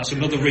life, and that's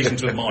another reason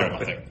to admire him,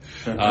 I think.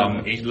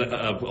 He's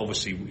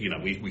obviously,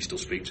 we still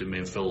speak to me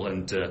and Phil,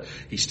 and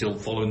he's still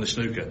following the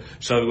snooker.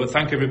 So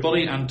thank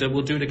everybody, and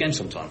we'll do it again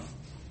sometime.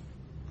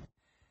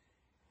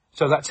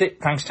 So that's it.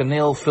 Thanks to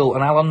Neil, Phil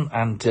and Alan,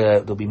 and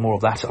there'll be more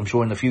of that, I'm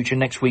sure, in the future.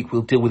 Next week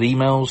we'll deal with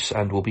emails,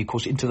 and we'll be, of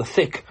course, into the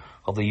thick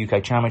of the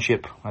UK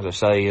Championship. As I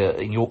say,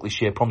 in York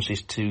this year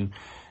promises to,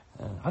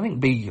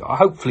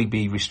 hopefully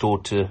be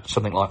restored to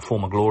something like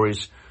former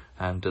glories,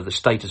 and the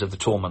status of the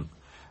tournament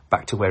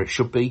back to where it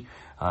should be.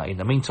 In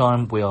the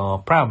meantime, we are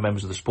proud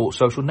members of the Sports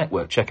Social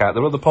Network. Check out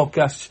their other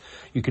podcasts.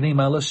 You can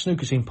email us,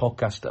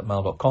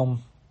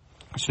 snookerscenepodcast@mail.com,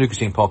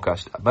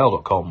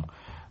 snookerscenepodcast@mail.com.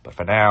 But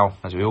for now,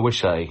 as we always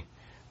say,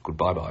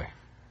 goodbye-bye.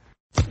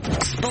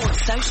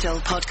 Sports Social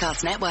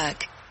Podcast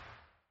Network.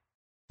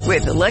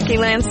 With the Lucky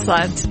Land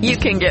Slots, you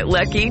can get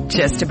lucky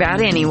just about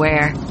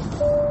anywhere.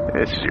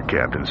 This is your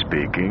captain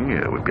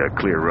speaking. We've got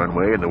clear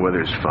runway and the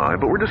weather's fine,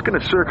 but we're just going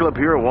to circle up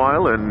here a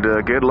while and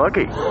get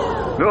lucky.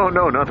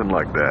 No, nothing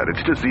like that.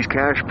 It's just these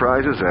cash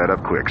prizes add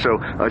up quick. So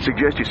I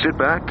suggest you sit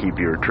back, keep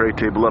your tray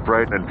table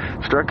upright,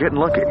 and start getting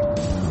lucky.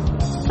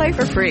 Play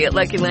for free at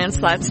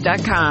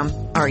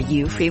LuckyLandSlots.com. Are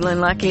you feeling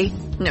lucky?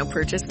 No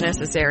purchase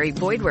necessary.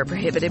 Void where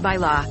prohibited by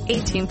law.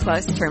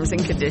 18+ terms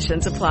and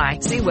conditions apply.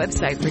 See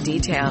website for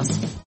details.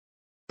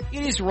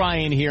 It is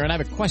Ryan here, and I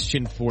have a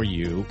question for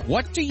you.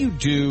 What do you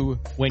do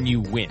when you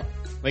win?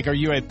 Like, are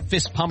you a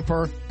fist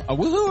pumper, a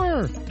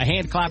woohooer, a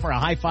hand clapper, a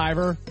high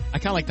fiver? I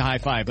kind of like the high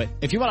five, but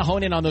if you want to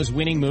hone in on those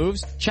winning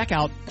moves, check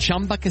out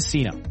Chumba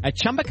Casino. At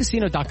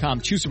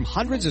ChumbaCasino.com, choose from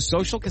hundreds of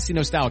social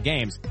casino-style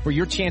games for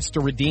your chance to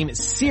redeem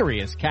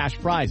serious cash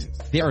prizes.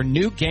 There are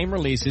new game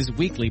releases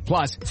weekly,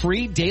 plus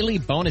free daily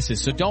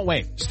bonuses, so don't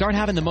wait. Start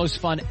having the most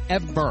fun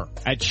ever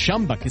at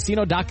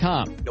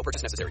ChumbaCasino.com. No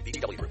purchase necessary.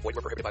 VGW Group. Void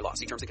where prohibited by law.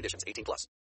 See terms and conditions. 18+.